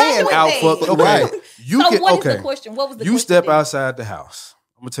That's can what outfuck. they- Okay, Right. you So can. what is Okay, the question? What was the you question step then? outside the house.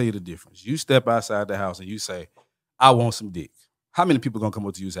 I'm gonna tell you the difference. You step outside the house and you say, "I want some dick." How many people gonna come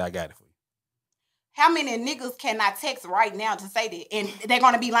up to you and say, "I got it for you"? How many niggas can I text right now to say that, and they're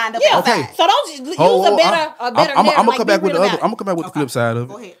gonna be lined up Yeah, outside? Okay. So don't just use Oh, a better I'm narrative. gonna like, come be back with the real other. about I'm gonna come back with the Okay. flip side of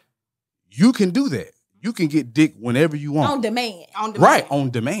Go it. ahead. You can do that. You can get dick whenever you it. want. On demand. On demand. Right, on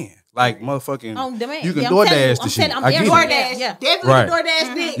demand. Like motherfucking. On demand. You can Yeah, I'm telling DoorDash you, the I'm shit. telling- I'm I get everywhere. it. DoorDash, Yeah. definitely Right.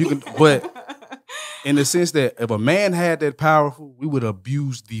 DoorDash dick. You can, but in the sense that if a man had that powerful, we would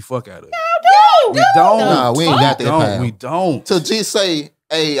abuse the fuck out of it. We don't. Nah, we ain't got that power. We don't. To just say,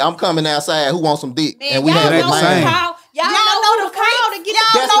 "Hey, I'm coming outside. Who wants some dick?" Man, and we y'all have ain't that the same. line. How, y'all Y'all know know the the call to freak. get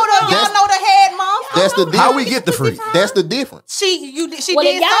Y'all the know the head mom. That's the How difference. we get the freak? That's the difference. She Well,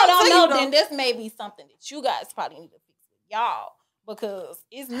 did if y'all something don't to know, you, then though. this may be something that you guys probably need to fix with y'all. Because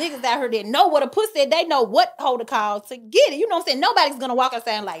it's niggas out here that know what a pussy, they know what hoe to call to get it. You know what I'm saying? Nobody's gonna walk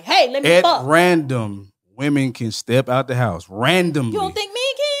outside and like, hey, let me At fuck. random, women can step out the house randomly. You don't think men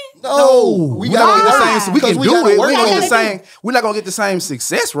can? No, we we gotta not work. get the same. We Because can we do gotta it. work We on gonna get it. the same. We're not gonna get the same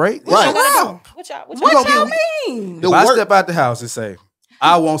success rate. Right. What y'all gonna do? What y'all What gonna y'all get- mean? The If I work- step out the house and say,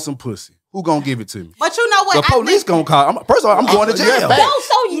 "I want some pussy," who gonna give it to me? But you know what? The police gonna call. First of all, I'm going to Yeah, jail. facts. No,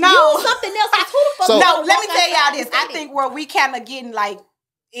 so you No. use something else. 'Cause who the fuck So- gonna No, let me walk tell outside y'all and this. say I that? think where we kind of getting like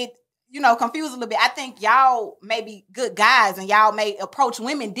it, confused a little bit. I think y'all may be good guys and y'all may approach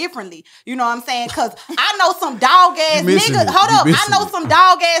women differently. You know what I'm saying? Because I know some dog ass You missing niggas. it. Hold You up, I missing know it. some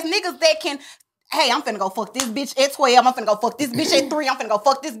dog ass niggas that can. Hey, I'm finna go fuck this bitch at 12. I'm finna go fuck this bitch at 3. I'm finna go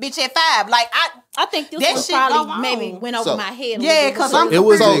fuck this bitch at 5. Like I think this That one shit probably go on. maybe went over So- my head. a Yeah, little bit 'cause because I'm It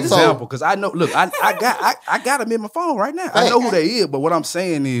was So- an example because I know. Look, I got them in my phone right now. I know who they is, but what I'm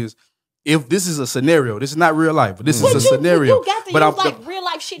saying is, if this is a scenario, this is not real life, but this is a scenario. You got to but use like real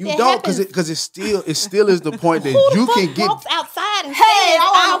life shit you that don't happens. because it still is the point that Who you the fuck can get. walks outside outside and Hey,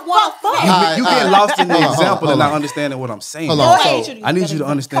 I want to fuck. You get lost in the Hold on, example hold and on. not understanding what I'm saying. Hold on. Go ahead, So, Judy. I need you to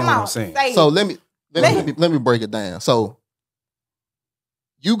understand Come what on, I'm saying. say it. So let me break it down. So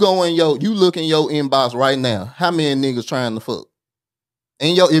you go in you look in your inbox right now. How many niggas trying to fuck?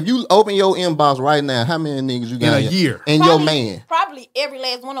 And if you open your inbox right now, how many niggas you got In a year. And your man. Probably every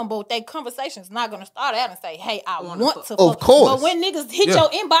last one of them, but their conversation's not gonna start out and say, "Hey, I want to." Of fuck. course. But when niggas hit Yeah. your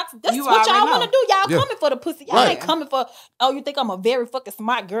inbox, that's You what y'all already want to know. do. Y'all Yeah. coming for the pussy. Y'all Right. ain't coming for. Oh, you think I'm a very fucking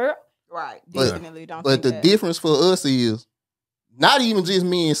smart girl? Right. But- Definitely don't. But think the that. difference for us is not even just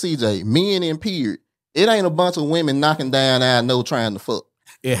me and CJ, men in period. It ain't a bunch of women knocking down our no trying to fuck.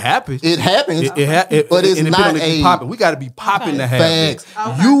 It happens. It happens. But it's and it not keep a- popping. We got to be popping to have Facts. dick.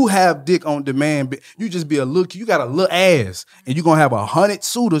 Okay. You have dick on demand. But you just be you got a little ass, and you gonna have 100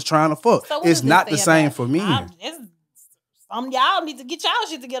 suitors trying to fuck. So what It's does not this the say same about- for men. Some of y'all need to get y'all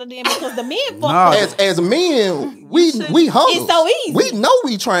shit together then because the men fuck. Nah. As men, we humble. It's so easy. We know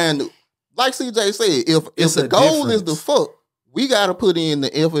we trying to, like CJ said, if It's the a goal is to difference. fuck, we got to put in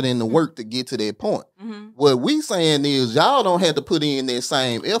the effort and the work to get to that point. Mhm. What we saying is y'all don't have to put in that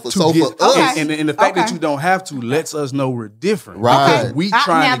same effort. To So get- for us, Okay. and the fact that Okay. you don't have to lets us know we're different. Right. Because we Now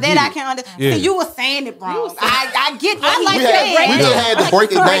trying to that get I it. can understand. Yeah. You were saying it wrong. I get what I he like we, was that had, saying. we just had to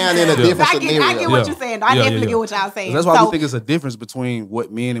break it down in a Yeah. different I scenario. get what Yeah. you're saying. I definitely get what y'all saying. That's why So- we think it's a difference between what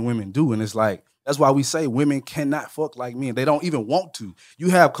men and women do. And it's like, that's why we say women cannot fuck like men. They don't even want to. You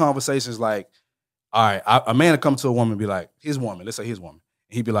have conversations like, all right, a man will come to a woman and be like, his woman, let's say his woman.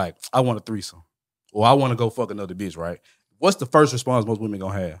 And he'd be like, I want a threesome. Or I want to go fuck another bitch, right? What's the first response most women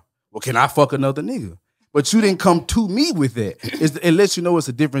gonna have? Well, can I fuck another nigga? But you didn't come to me with that. It lets you know it's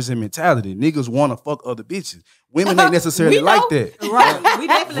a difference in mentality. Niggas want to fuck other bitches. Women ain't necessarily We like know. that. Right. We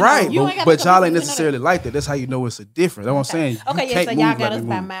definitely Right, know. You ain't gotta but come y'all up ain't with necessarily like that. That's how you know it's a difference. That's what I'm saying. You Okay, yeah, can't so move y'all like got we us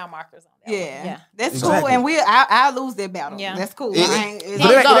by move. mile markers on that one. Yeah. That's Exactly. cool. And I'll lose that battle. Yeah. That's cool. It- I ain't- But it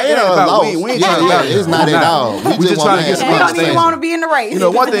ain't about lost. we ain't Yeah, trying to yeah, battle. it's not We're at all. We We just just trying wanna to get have some we don't understanding. even want to be in the race. You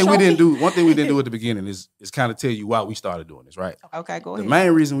know, one thing we didn't do at the beginning is kind of tell you why we started doing this, right? Okay, go The ahead.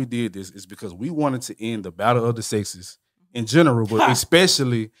 main reason we did this is because we wanted to end the battle of the sexes in general, but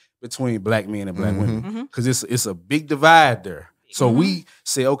especially between black men and black women, because it's a big divide there. So we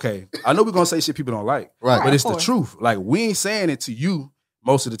say, okay, I know we're gonna say shit people don't like, Right. but it's of the course. truth. Like we ain't saying it to you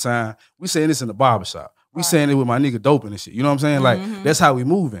most of the time. We saying this in the barbershop. We saying it with my nigga doping and shit. You know what I'm saying? Like that's how we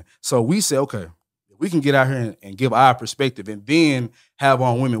moving. So we say, okay, we can get out here and give our perspective and then have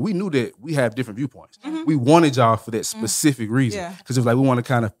on women. We knew that we have different viewpoints. We wanted y'all for that specific reason. Yeah. Because it's like we want to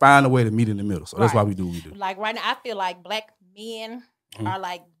kind of find a way to meet in the middle. So that's why we do what we do. Like right now, I feel like black men are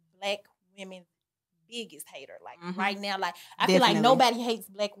like black women's biggest hater. Like right now, like I feel like Definitely. nobody hates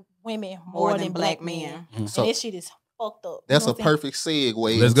black women more than black men. So- And this shit is fucked up. That's You know a what I'm saying? perfect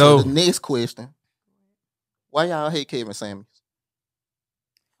segue Let's into go. the next question. Why y'all hate Kevin Samuels?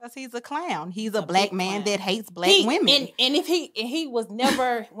 Because he's a clown. He's a black big man clown. that hates black He- women. And if he was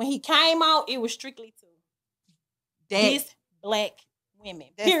never when he came out, it was strictly to this black women.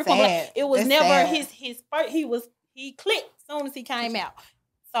 That's Period. From black. sad. It was That's never sad. his first. He clicked as soon as he came out.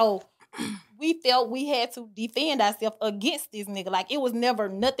 So we felt we had to defend ourselves against this nigga. Like it was never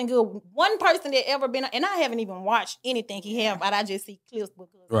nothing good. One person that ever been, and I haven't even watched anything he have, but I just see clips because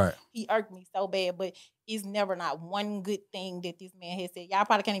Right. he irked me so bad. But it's never not one good thing that this man has said. Y'all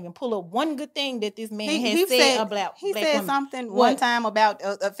probably can't even pull up one good thing that this man has said about he black said women. something What? one time about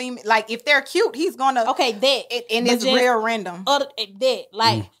a female. Like if they're cute, he's gonna. Okay, that And but it's just real random. Other that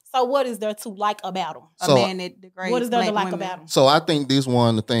like. So what is there to like about him? A So- man that degrades What is there to black like women. about him? So I think this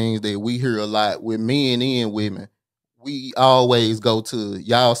one of the things that we hear a lot with men and women. We always go to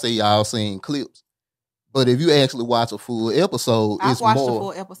y'all say y'all seen clips, but if you actually watch a full episode, I've it's watched more. a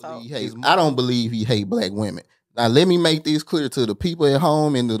full episode. He hates, I don't believe he hate black women. Now let me make this clear to the people at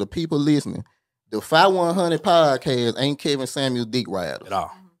home and to the people listening. The 5100 podcast ain't Kevin Samuels dick rider. At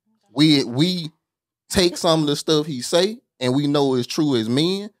all. We take some of the stuff he say and we know it's true as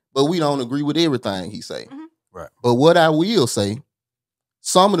men, but we don't agree with everything he say. Right. But what I will say,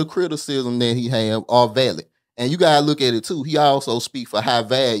 some of the criticism that he have are valid. And you gotta look at it too. He also speak for high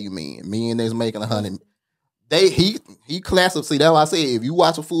value men that's making 100. He classifies. See, that's why I said if you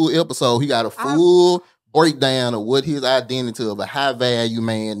watch a full episode, he got a full breakdown of what his identity of a high value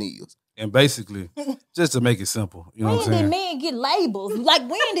man is. And basically, just to make it simple, you know what I'm When saying? did men get labels? Like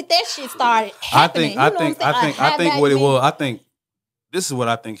when did that shit start I happening? think You know what I'm saying? I think what it was. I think this is what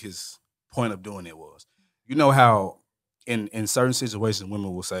I think his point of doing it was. You know how in certain situations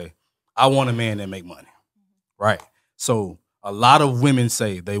women will say, "I want a man that make money," right? So a lot of women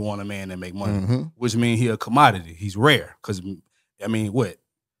say they want a man that make money, Mhm. which means he a commodity. He's rare because I mean, what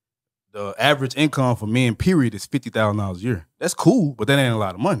the average income for men, period, is $50,000 a year. That's cool, but that ain't a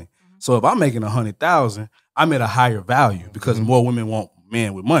lot of money. So if I'm making $100,000, I'm at a higher value because more women want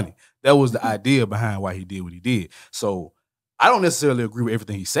men with money. That was the idea behind why he did what he did. So I don't necessarily agree with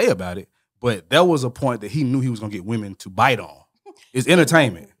everything he say about it, but that was a point that he knew he was gonna get women to bite on. It's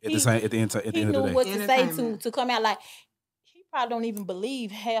entertainment at the end of the day. He knew what to say to come out like. He probably don't even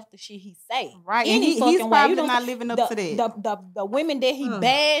believe half the shit he say. Right, and he's probably not living up to that. The women that he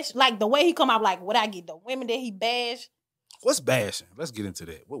bash, like the way he come out, like what I get, the women that he bash. What's bashing? Let's get into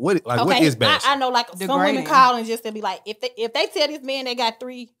that. What is bashing? I know, like some women call and just to be like, if they tell this man they got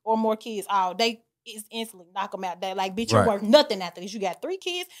 3 or more kids, they is instantly knock them out. They like, bitch, you're worth nothing after this. You got 3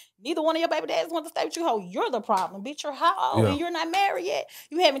 kids. Neither one of your baby daddies want to stay with you. Ho, you're the problem, bitch. You're how old and you're not married yet.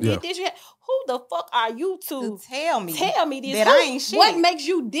 You haven't did this yet. Who the fuck are you to tell me this? That I ain't shit. What makes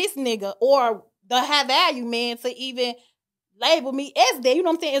you this nigga or the high value man to even label me as that? You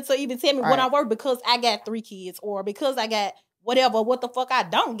know what I'm saying? To even tell me what I work because I got 3 kids or because I got whatever, what the fuck I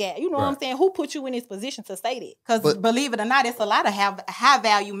don't get. You know what I'm saying? Who put you in this position to say that? Because believe it or not, it's a lot of high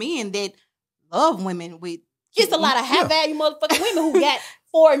value men that love women with kids. It's a lot of high value motherfucking women who got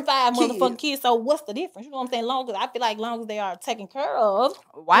 4 and 5 motherfucking kids. So what's the difference? You know what I'm saying? I feel like long as they are taken care of,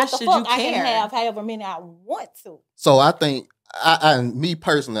 why should you care? I can have however many I want to. So I think me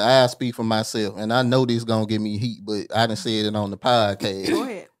personally, I speak for myself, and I know this is gonna give me heat, but I done said it on the podcast. Go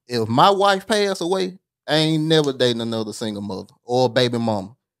ahead. If my wife passed away, I ain't never dating another single mother or baby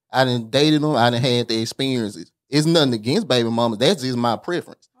mama. I done dated them. I done had the experiences. It's nothing against baby mamas. That's just my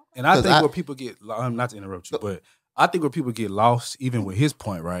preference. And I think where people get, not to interrupt you, but I think where people get lost, even with his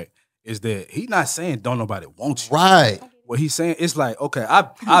point, right, is that he's not saying don't nobody want you. Right. What he's saying, it's like, okay,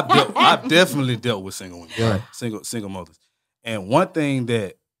 I've definitely dealt with single women, right? Single mothers. And one thing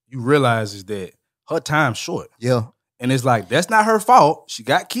that you realize is that her time's short. Yeah. And it's like, that's not her fault. She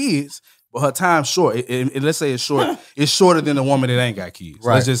got kids, but her time's short. And let's say it's short. It's shorter than a woman that ain't got kids.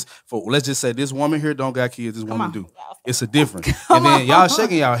 Right. Let's just say this woman here don't got kids. This woman do. It's a difference. And then y'all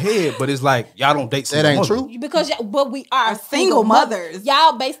shaking y'all head, but it's like y'all don't date single mothers. That ain't true. Because but we are single mothers.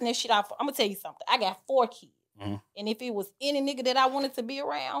 Y'all basing this shit off. I'm gonna tell you something. I got 4 kids, and if it was any nigga that I wanted to be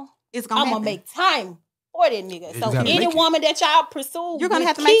around, I'm gonna make time for that nigga. So any woman that y'all pursue, you're gonna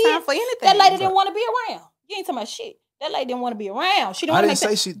have to make time for anything. That lady didn't want to be around. You ain't talking about shit. That lady didn't want to be around. She didn't want to make say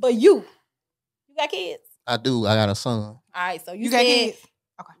that. she. But you got kids. I do. I got a son. All right. So you got said kids.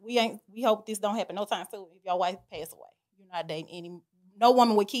 Okay. We hope this don't happen no time soon. If your wife pass away, you're not dating no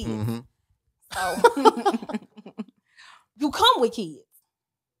woman with kids. Mm-hmm. So you come with kids.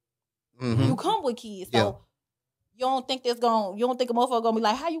 Mm-hmm. You come with kids. So you don't think a motherfucker gonna be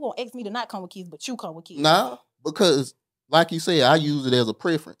like, how you gonna ask me to not come with kids, but you come with kids? Nah, because like you said, I use it as a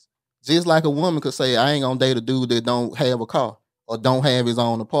preference. Just like a woman could say, I ain't gonna date a dude that don't have a car or don't have his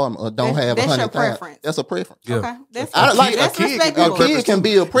own apartment or don't have $100,000. That's a preference. Yeah. Okay, that's respectable. A kid can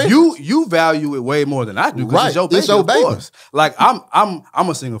be a preference. You value it way more than I do. Right, it's your baby. Of course. Like I'm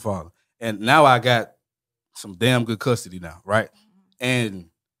a single father, and now I got some damn good custody now, right? And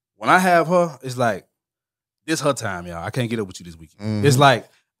when I have her, it's like this her time, y'all. I can't get up with you this weekend. Mm-hmm. It's like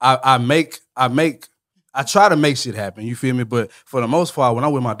I try to make shit happen, you feel me? But for the most part, when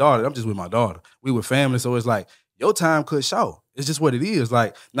I'm with my daughter, I'm just with my daughter. We with family, so it's like, your time could show. It's just what it is.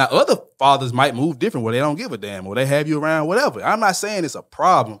 Like, now other fathers might move different where they don't give a damn or they have you around, whatever. I'm not saying it's a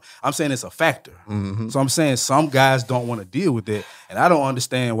problem. I'm saying it's a factor. Mm-hmm. So I'm saying some guys don't want to deal with that. And I don't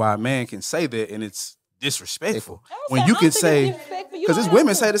understand why a man can say that and it's disrespectful. When you can say, because these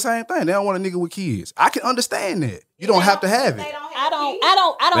women say the same thing. They don't want a nigga with kids. I can understand that. You don't have to have it.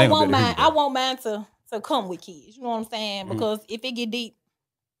 I don't want mine. I want mine to come with kids. You know what I'm saying? Because if it get deep,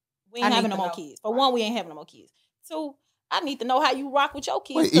 we ain't having no more kids. For one, we ain't having no more kids. 2, I need to know how you rock with your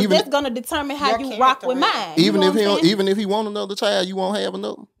kids because that's gonna determine how you rock with mine. Even if he want another child, you won't have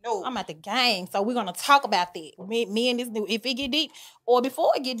another. No, I'm at the game, so we're gonna talk about that. Me and this new. If it get deep or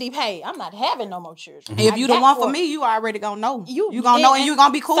before it get deep, hey, I'm not having no more children. If you the one for me, you already gonna know. You gonna know, and you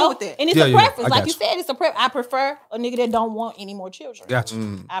gonna be cool with it. And it's a preference, like you said. It's a preference. I prefer a nigga that don't want any more children.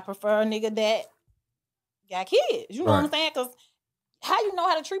 Gotcha. I prefer a nigga that got kids. You know what I'm saying? Because how you know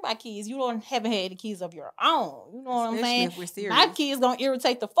how to treat my kids? You haven't had the kids of your own. You know what I'm saying? If we're serious. My kids gonna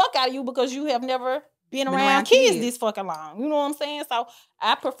irritate the fuck out of you because you have never been around kids this fucking long. You know what I'm saying? So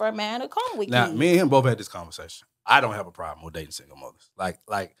I prefer man to come with now, kids. Me and him both had this conversation. I don't have a problem with dating single mothers.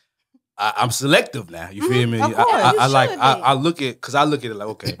 I'm selective now. You feel me? I look at it like,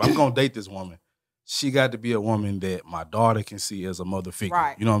 okay, if I'm gonna date this woman, she got to be a woman that my daughter can see as a mother figure.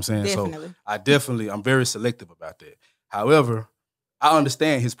 Right. You know what I'm saying? Definitely. So I'm very selective about that. However, I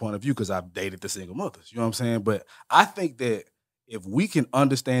understand his point of view because I've dated the single mothers. You know what I'm saying? But I think that if we can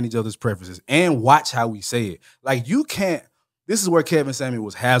understand each other's preferences and watch how we say it, like you can't. This is where Kevin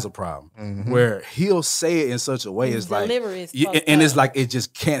Samuels has a problem, where he'll say it in such a way it's like, and it's like it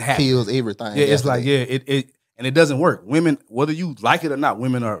just can't happen. Kills everything. Yeah, it's like and it doesn't work. Women, whether you like it or not,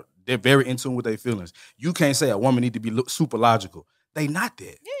 they're very in tune with their feelings. You can't say a woman need to be super logical. They not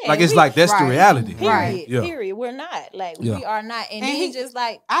that. Yeah, like it's like that's the reality. Period. Yeah. Period. We're not we are not. And he just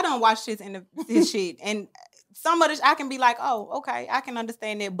like I don't watch this shit and. Some of this I can be like, oh, okay, I can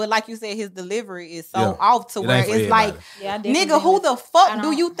understand it. But like you said, his delivery is so off to where it's like, nigga, who the fuck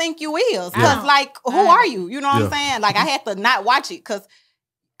do you think you is? Because like, who are you? You know what I'm saying? Like I had to not watch it because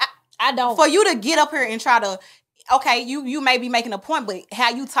I don't. For you to get up here and try to, okay, you may be making a point, but how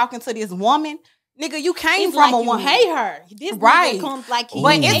you talking to this woman? Nigga, you came from a woman. You hate her. This nigga comes like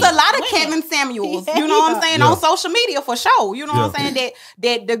but it's a lot of Kevin Samuels, you know what I'm saying, on social media for sure. You know what I'm saying?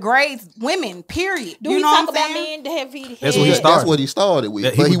 That degrades women, period. Do you know what I'm saying? That's what he started. That's what he started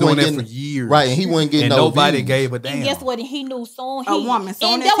with. But he was doing that for years. Right, and he wasn't getting and no nobody views. gave a damn. And guess what? He knew soon. A woman.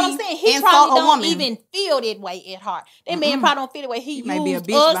 Soon and as that's what I'm saying. He probably don't even feel that way at heart. That man probably don't feel that way. He may be a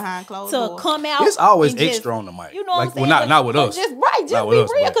bitch us behind closed to doors. come out. It's always extra on the mic. You know what I'm saying? Well, not with us. Just be real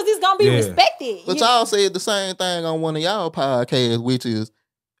because it's gonna be respected. But y'all said the same thing on one of y'all podcasts, which is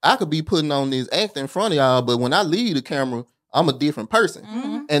I could be putting on this act in front of y'all, but when I leave the camera, I'm a different person.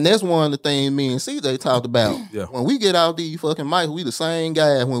 And that's one of the things me and CJ talked about. When we get out these fucking mics, we the same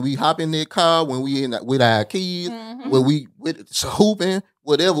guys. When we hop in that car, when we in with our kids, when we with hooping,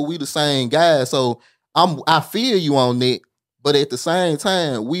 whatever, we the same guys. So I feel you on that, but at the same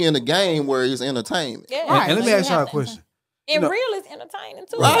time, we in a game where it's entertainment. Yeah, and let me ask y'all a question. And real is entertaining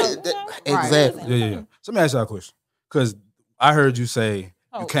too. Right. Exactly. Yeah. So let me ask y'all a question. Because I heard you say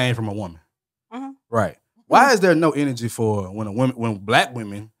you came from a woman. Right. Why is there no energy for when black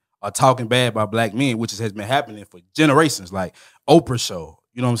women are talking bad about black men, which has been happening for generations, like Oprah show,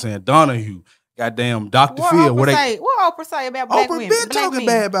 you know what I'm saying? Donahue, goddamn Dr. Phil. What Oprah say about black women? Oprah been talking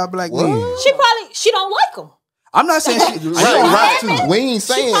bad about black men. She don't like them. I'm not saying she right. We ain't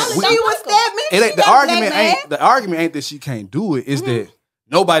saying the argument ain't that she can't do it. It's that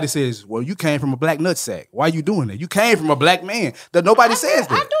nobody says, well, you came from a black nutsack. Why you doing that? You came from a black man. That nobody says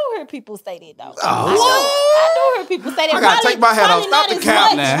that. I do hear people say that though. I do hear people say that. I gotta take my hat off. Stop the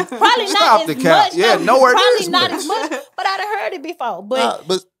cap now. Probably not as much. Yeah, nowhere probably not as much. But I'd have heard it before. But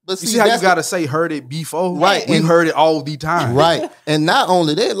see, you see how you gotta say heard it before? Right. We heard it all the time. Right. And not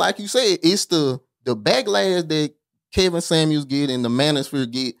only that, like you said, it's the backlash that Kevin Samuels get and the manosphere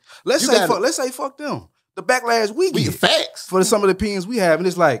get. Let's say fuck them. The backlash we get facts for some of the opinions we have, and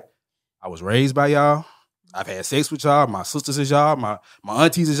it's like I was raised by y'all. I've had sex with y'all. My sisters is y'all. My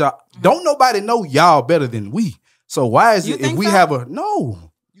aunties is y'all. Don't nobody know y'all better than we. So why is it if we have a no?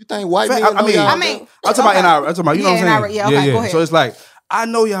 You think white men? I'm talking about in our. I'm talking about you know what I'm saying? Yeah. Go ahead. So it's like I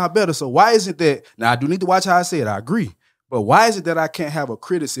know y'all better. So why is it that now I do need to watch how I say it? I agree, but why is it that I can't have a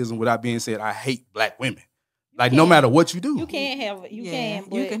criticism without being said I hate black women? Like no matter what you do, you can't have you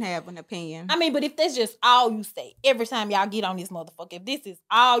can have an opinion. I mean, but if that's just all you say every time y'all get on this motherfucker, if this is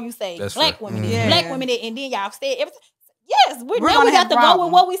all you say, that's black right. women, black women, and then y'all say everything. Yes, we have to go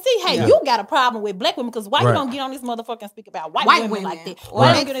with what we see. Hey, you got a problem with black women because why you don't get on this motherfucker and speak about white women like that?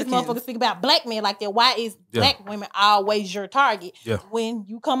 Why don't get on this motherfucker and speak about black men like that? Why is black women always your target when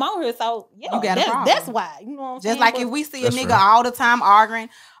you come on here? So you got a problem. That's why. You know what I'm saying? Just like if we see a nigga all the time arguing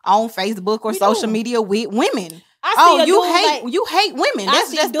on Facebook or social media with women. You hate women.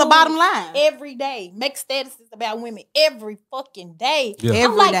 That's just the bottom line. Every day. Make statuses about women every fucking day. Yeah.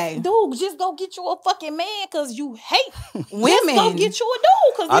 Every day. Dude, just go get you a fucking man because you hate women. Just go get you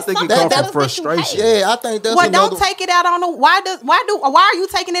a dude. I think it comes from frustration. Yeah, I think that's don't take it out on the why are you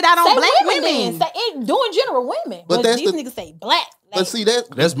taking it out on black women? Say it doing general women. But these niggas say black. But see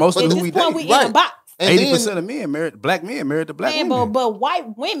that's most of who we date. We in a box. 80% of men black men married to black women. But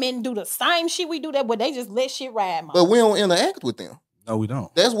white women do the same shit we do that, but they just let shit ride. But we don't interact with them. No, we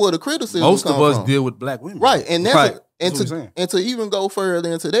don't. That's where the criticism most of us from. deal with black women, right? And that's and to even go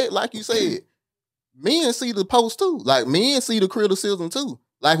further into that, like you said, men see the post too. Like men see the criticism too.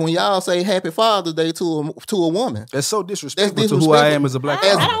 Like when y'all say Happy Father's Day to a woman, that's so disrespectful to who I am as a black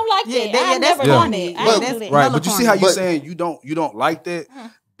man. I don't like that. I never done that. Right, but you see how you're saying you don't like that.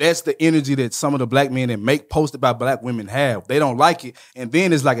 That's the energy that some of the black men that make posts about black women have. They don't like it. And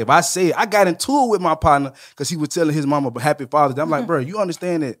then it's like, if I say it, I got into it with my partner because he was telling his mama Happy Father's Day. I'm like, bro, you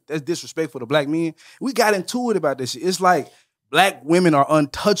understand that that's disrespectful to black men? We got into it about this shit. It's like black women are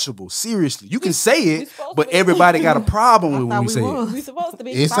untouchable. Seriously. You can say it, but everybody got a problem with when we say it. We supposed to be.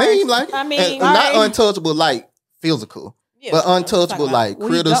 It seems like it. I mean, not untouchable like physical. Yeah, but untouchable like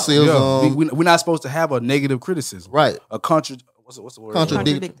criticism. We're not supposed to have a negative criticism. Right. what's the word?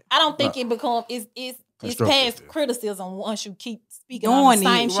 Contradictory. I don't think it becomes it's Constructive. past criticism once you keep speaking Doing on the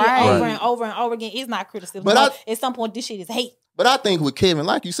same it, shit right. over and over and over again. It's not criticism. But At some point, this shit is hate. But I think with Kevin,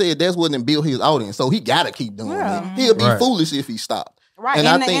 like you said, that's what built his audience. So he gotta keep doing Yeah. it. He'll be Right. foolish if he stopped. Right. And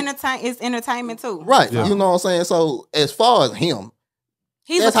And, I think- it's entertainment too. Right. Yeah. You know what I'm saying? So as far as him,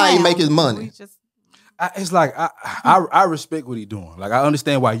 He's That's a how he clown. make his money. We just- It's like I respect what he's doing. Like I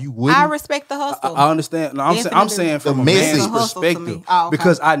understand why you wouldn't. I respect the hustle. I understand. No, I'm Definitely. saying from The a message. man's It's a hustle to perspective me. Oh, okay.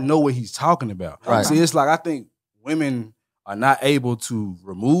 because I know what he's talking about. Right. See, it's like I think women are not able to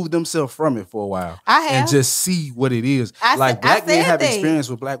remove themselves from it for a while I have. and just see what it is. I Like said- black I men said have that. experience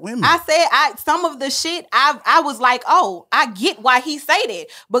with black women. I said some of the shit I was like, oh, I get why he say that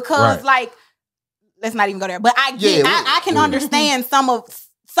because Right. like let's not even go there. But I get Yeah, I can yeah. understand some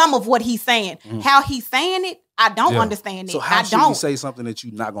of what he's saying. Mhm. How he's saying it, I don't Yeah. understand it. So how I should don't. you say something that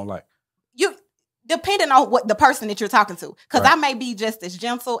you're not gonna like? You depending on what the person that you're talking to, because Right. I may be just as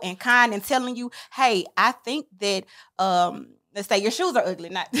gentle and kind and telling you, hey, I think that let's say your shoes are ugly.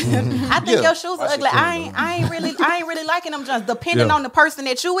 Not Mhm. I think Yeah. your shoes I are see ugly. clean, I ain't really liking them just depending Yeah. on the person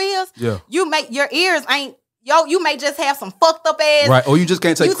that you is. Yeah. You make your ears ain't you may just have some fucked up ass. Right. Or you just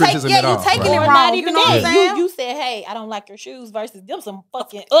can't take You criticism take- at yeah, you all. taking right. it Or wrong. not You even know what I'm that. saying? You said, hey, I don't like your shoes versus them some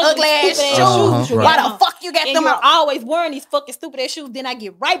fucking Ugly ugly ass stupid shoes. shoes. you Right. Why got the on. fuck you got And them you're on? always wearing these fucking stupid ass shoes. Then I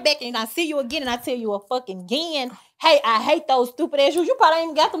get right back and I see you again and I tell you a fucking again, hey, I hate those stupid ass shoes. You probably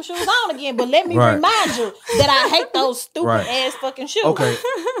ain't even got them shoes on again, but let me Right. remind you that I hate those stupid Right. ass fucking shoes. Okay.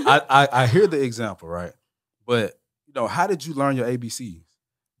 I hear the example, right? But how did you learn your ABCs?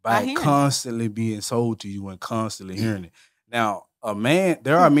 By By hearing it. constantly being told to you and constantly hearing it. Now,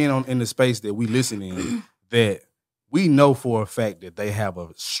 there are men in the space that we listen in that we know for a fact that they have a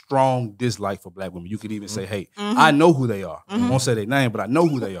strong dislike for black women. You could even say, hey, Mhm. I know who they are. Mhm. I won't say their name, but I know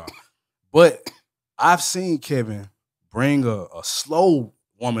who they are. But I've seen Kevin bring a slow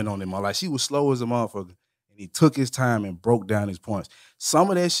woman on him. Like she was slow as a motherfucker. And he took his time and broke down his points. Some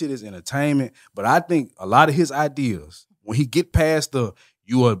of that shit is entertainment, but I think a lot of his ideas, when he get past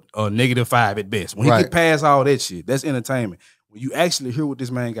you are a -5 at best. When he Right. get past all that shit, that's entertainment. When you actually hear what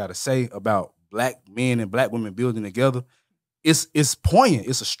this man got to say about black men and black women building together, it's poignant.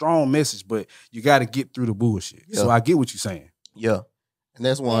 It's a strong message, but you got to get through the bullshit. Yeah. So I get what you're saying. yeah. And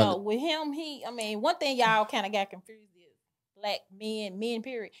that's one. Well, with him, one thing y'all kind of got confused is black men,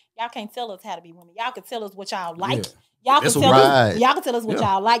 period. Y'all can't tell us how to be women. Y'all can tell us what y'all like. Yeah. Y'all That's can what tell Right. us. Y'all can tell us what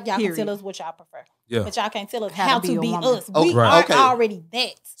Yeah. y'all like. Y'all Period. can tell us what y'all prefer. Yeah. But y'all can't tell us How how to to be a be woman. us. Oh, We right. are Okay. already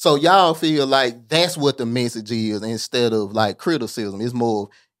that. So y'all feel like that's what the message is instead of like criticism. It's more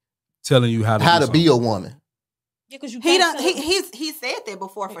Telling you how to how do to be something. a woman. Yeah, because you He can't done tell us- he said that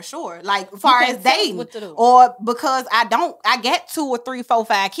before for sure. Like as far can't as tell us dating, what to do. or because I get 2 or 3, 4,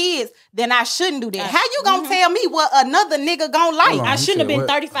 5 kids, then I shouldn't do that. How you gonna tell me what another nigga gonna like? Hold on. I You shouldn't have said been what?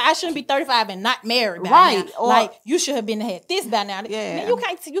 35. I shouldn't be 35 and not married by Right, now. or- Like you should have been had this by now. Yeah. Man, you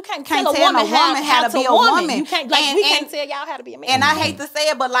can't Can't tell a tell woman, no woman how to be a woman. You can't And- we and- can't tell y'all how to be a man. And I hate to say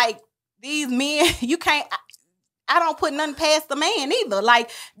it, but like these men, you can't. I don't put nothing past the man either. Like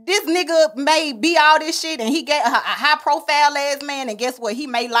this nigga may be all this shit, and he get a high profile ass man, and guess what? He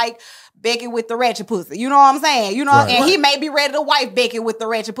may like Becky with the ratchet pussy. You know what I'm saying? You know, Right. and he may be ready to wife Becky with the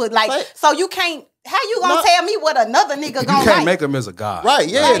ratchet pussy. Like, But- so you can't. How you gonna No. tell me what another nigga You gonna can't like? make him as a god. Right,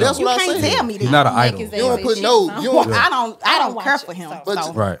 yeah, Like, that's you what I can't say. tell me He's that. not an Make idol. his You don't ass put shit, no- son. you don't- I I don't don't care watch for it, him. so- But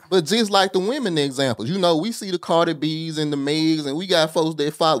So. Right. But just like the women examples, we see the Cardi B's and the Megs, and we got folks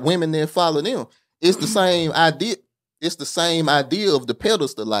that follow women that follow them. It's the same idea. It's the same idea of the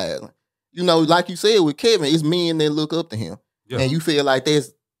pedestalizing. Like you said with Kevin, it's men that look up to him, Yeah. and you feel like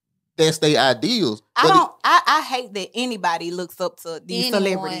that's their ideals. I But don't. I hate that anybody looks up to these Anyone.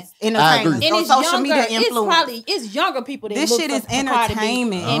 celebrities, I agree. entertainers, And or it's social younger, media influence. it's younger people that This look shit up is to Cardi B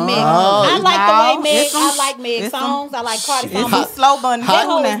entertainment. and Meg. Oh, I it's like the now- way Meg. it's some- I like Meg it's some- songs. I like Cardi Shit. It's songs. some slow bun. That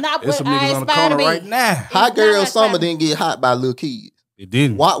hoe now. is not There's what some I niggas on the aspire to corner be. right now. Hot It's Girl not Summer aspiring. didn't get hot by Lil Kids. It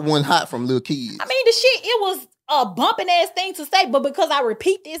didn't. What wasn't hot from Lil Kids? I mean, the shit, it was a bumping ass thing to say, but because I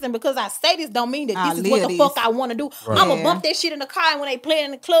repeat this and because I say this, don't mean that I this is what live the fuck this. I want to do. Right. I'm gonna Yeah. bump that shit in the car, and when they play it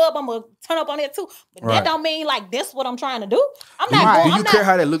in the club, I'm gonna turn up on that too. But Right. that don't mean like that's what I'm trying to do. I'm Do you, not Right. do going. you I'm care not.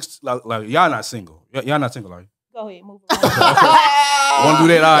 how that looks? Like y'all not single. Y'all not single, are you? Go ahead, move Want around. to do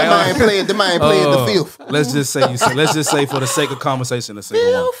that? All right. The man played the fifth. Let's just say for the sake of conversation, a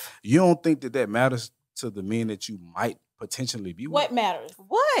single woman. You don't think that matters to the men that you might potentially be with? What matters?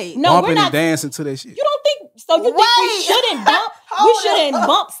 What? No, Bumping we're not. and dancing to that shit. You don't think so? You think we Wait. shouldn't bump? we Hold shouldn't up.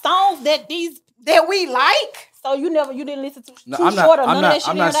 bump songs that these. That we like? So you didn't listen to No, Too I'm Short not. or none I'm of not. that shit.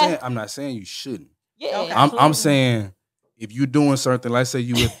 I'm not the other saying. day? I'm not saying you shouldn't. Yeah, Okay. I'm absolutely. saying if you're doing something, let's say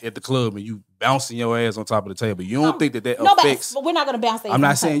you at the club and you bouncing your ass on top of the table. You don't think that Nobody, affects? but we're not gonna bounce. I'm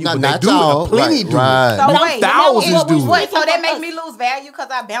not saying you, Not- but they not do y'all. it. Plenty Right, do right. it. So But wait, thousands do it. Wait, so that From make us. me lose value because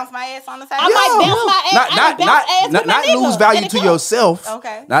I bounce my ass on the table? I might bounce my ass. I might bounce ass with my not nigga lose value in the to club. yourself.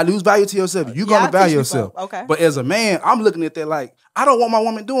 Okay. Not lose value to yourself. You Yeah, gonna I'll value teach you yourself. so. Okay. But as a man, I'm looking at that like I don't want my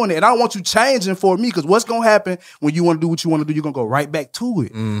woman doing it, and I don't want you changing for me because what's gonna happen when you want to do what you want to do? You're gonna go right back to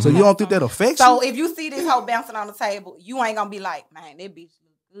it. So you don't think that affects So you? if you see this hoe bouncing on the table, you ain't gonna be like, man, that bitch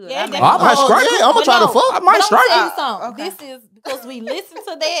look good. Yeah, I that- may- Oh, I might Oh, strike yeah, her. I'm gonna try to fuck. I might But strike I'm her. tell you something. Okay. This is because we listen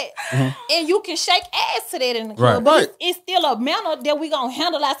to that, and you can shake ass to that in the Right. club. But Right. it's still a manner that we gonna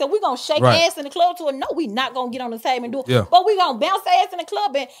handle ourselves. We gonna shake Right. ass in the club to it. No, we not gonna get on the table and do it. Yeah. But we gonna bounce ass in the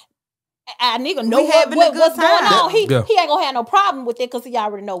club and. Our nigga know We having a what's good going time. on. He Yeah. he ain't gonna have no problem with it because he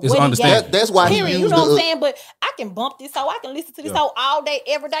already know It's what he understandable. got. That's why he Period. You used know what I'm the. saying? But I can bump this hoe. I can listen to this Yeah. hoe all day,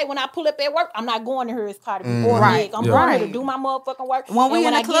 every day. When I pull up at work, I'm not going to her as Cardi B or Right. Meg. I'm Yeah. going here Right. to do my motherfucking work. When we And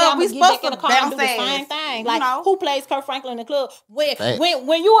in I the get club, out, I'ma we get back supposed in the to car and do the bounce same ass, thing. you Like know? who plays Kurt Franklin in the club? When Facts.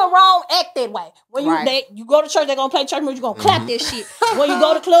 when you in Rome, act that way. When you Right. you go to church, they gonna play church music. You gonna clap that shit. When you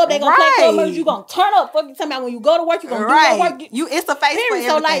go to club, they gonna play club Right. music. You gonna turn up. Fuck you talking about when you go to work, you gonna do Right. your work. You, it's a face for Period.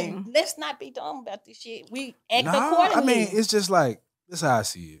 So like, everything. let's not be dumb about this shit. We act Nah, accordingly. I mean, it's just like this is how I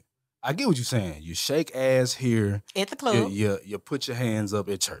see it. I get what you're saying. You shake ass here. At the club. You put your hands up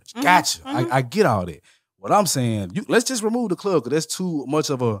at church. Mhm, Gotcha. mhm. I get all that. What I'm saying, let's just remove the club because that's too much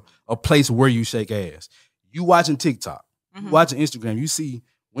of a place where you shake ass. You watching TikTok, you Mhm. watching Instagram, you see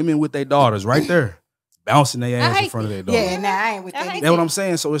women with their daughters right there bouncing their ass in hate front of their daughters. Yeah, nah, I ain't with I that. hate either. That's what I'm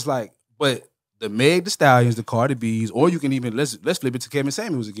saying. So it's like, but the Meg the Stallions, the Cardi B's, or you can even let's flip it to Kevin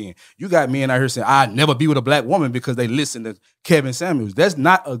Samuels again. You got men out here saying, I'd never be with a black woman because they listen to Kevin Samuels. That's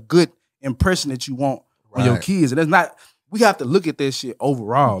not a good impression that you want on your Right. kids. And that's not, we have to look at that shit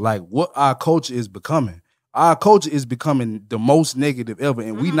overall. Like what our culture is becoming. Our culture is becoming the most negative ever,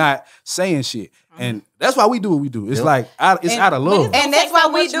 and we not saying shit. And that's why we do what we do. It's Yep. like it's And- out of love. it's- And Don't that's take why so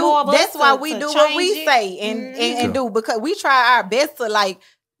we much more do. of us That's why to- we to do what we change it. say and Yeah. do because we try our best to like.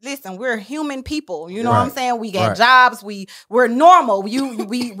 Listen, we're human people. You know what I'm Right. saying? We got Right. jobs. We're normal.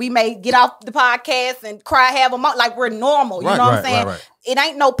 We may get off the podcast and cry, have a moment. Like we're normal. You Right, know what right, I'm saying? right. It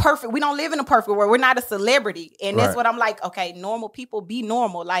ain't no perfect. We don't live in a perfect world. We're not a celebrity, and that's Right. what I'm like. Okay, normal people be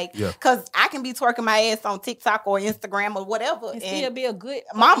normal. Like, Yeah. cause I can be twerking my ass on TikTok or Instagram or whatever, and and still be a good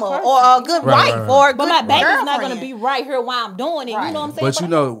mama person. or a good Right, wife right, right. or a But good my baby's not gonna girlfriend. be right here while I'm doing it. Right. You know what I'm saying? But you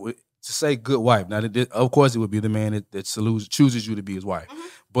know, to say good wife, now of course it would be the man that chooses you to be his wife. Mm-hmm.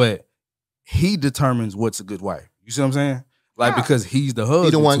 But he determines what's a good wife. You see what I'm saying? Like Yeah. because he's the husband.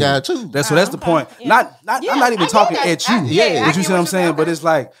 He the one to guy it. too. That's the Okay. point. Yeah. Not Yeah, I'm not I even get talking that. at you. I- yeah, I But you get see what I'm what saying? you're But saying. it's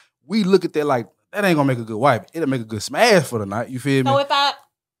like we look at that like that ain't gonna make a good wife. It'll make a good smash for the night. You feel me? So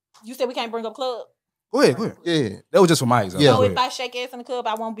you said we can't bring up club. Go ahead. Yeah, That was just for my example. Yeah. Go So if ahead. I shake ass in the club,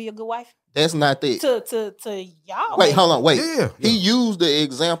 I won't be a good wife that's not that. to y'all. Wait, hold on, wait. Yeah, He used the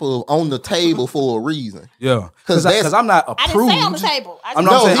example of on the table for a reason. Yeah, 'Cause because I'm not I approved. didn't say on the table. I I'm just-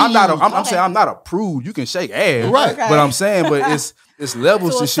 not saying he I'm not. used- I'm Okay. saying I'm not approved. You can shake ass, Right. Okay. But I'm saying, but it's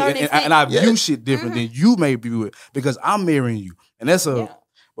levels To to a shit, certain and I extent. view Yeah. shit different than you may view it because I'm marrying you, and that's a. Yeah.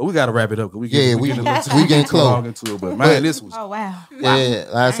 But we got to wrap it up because we Yeah, we we getting a little we getting too close. long into it. But man, this was Oh wow. Yeah,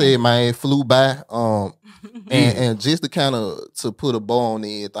 like I said, man, it flew by. And just to kind of to put a bow on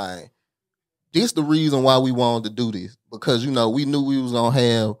everything, this the reason why we wanted to do this because you know we knew we was gonna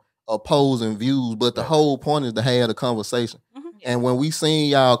have opposing views, but the whole point is to have the conversation. And when we seen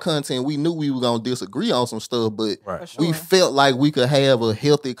y'all content, we knew we were gonna disagree on some stuff, but right. For we sure. felt like we could have a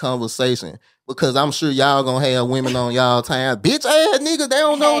healthy conversation because I'm sure y'all gonna have women on y'all time, bitch ass niggas. They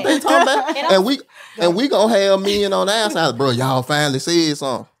don't know what they talking about, and we gonna have men on our side, bro. Y'all finally said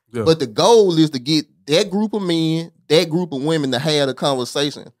something. Yeah. But the goal is to get that group of men, that group of women to have a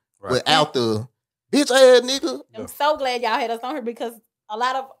conversation Right. without the bitch ass nigga. I'm so glad y'all had us on here because a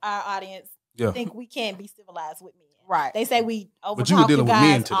lot of our audience Yeah. think we can't be civilized with men. Right. They say we overtalk But you were dealing with guys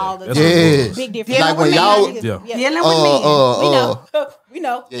men today. all the That's time. what it was. Big difference. Dealing Like when with y'all- men. Yeah. Dealing with men. we know. We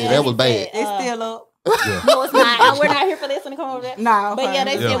know. Yeah, And that he was bad. said, It's still up. Yeah. no, it's not. We're not here for this and come over there. No. But yeah,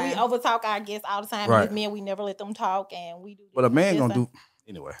 they Yeah. said we overtalk our guests all the time. Right. With men, we never let them talk, and we do. But a this man and gonna this. do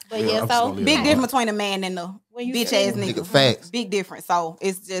anyway. But I'm yeah, just so gonna leave it Big alone. difference between a man and the When you bitch say- ass nigga. Nigga, facts. Big difference. So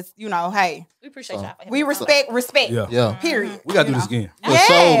it's just, you know, hey, We appreciate y'all. For having we us on. respect. Yeah. Yeah. Period. We gotta do You this know? again. For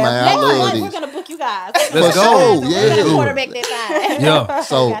sure, man. I Next love month, this. we're gonna book you guys. Let's For go. sure, We're yeah. gonna quarterback that side. Yeah.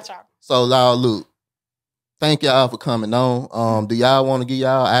 So- Got y'all. So y'all look, thank y'all for coming on. Do y'all want to give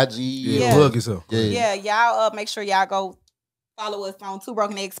y'all IG? Yeah. Yeah. Plug yourself. Yeah. Yeah, y'all make sure y'all go Follow us on Two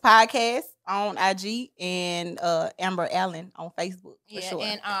Broken Eggs Podcast on IG and Amber Allen on Facebook. For sure.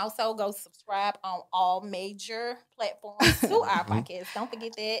 And also go subscribe on all major platforms to our podcast. Don't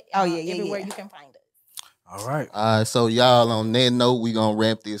forget that. Everywhere you can find us. All right. So y'all, on that note, we gonna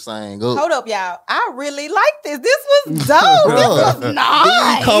wrap this thing up. Hold up, y'all. I really like this. This was dope. This was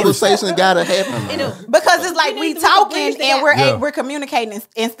nice. These conversations gotta happen. Because it's like we talking and we're communicating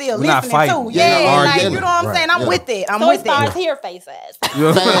and still we're not listening fighting. too. Like, you know what I'm saying? I'm with it. I'm with it. Starts here, face ass.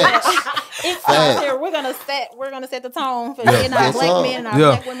 It starts here. We're gonna set the tone for getting our black men and our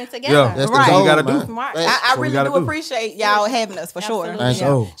black women together. Yeah, that's what you gotta do. I really do appreciate y'all having us for sure.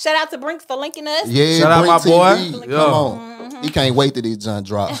 Shout out to Brinks for linking us. Yeah, shout out my boy. Come on. He can't wait till this John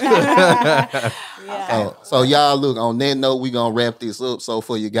drop. So y'all, look, on that note, we gonna wrap this up. So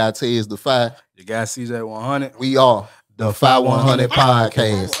for your guy Tez the 5, your guy CJ 100, we are the 5100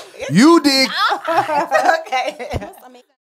 Podcast. You dig? Okay.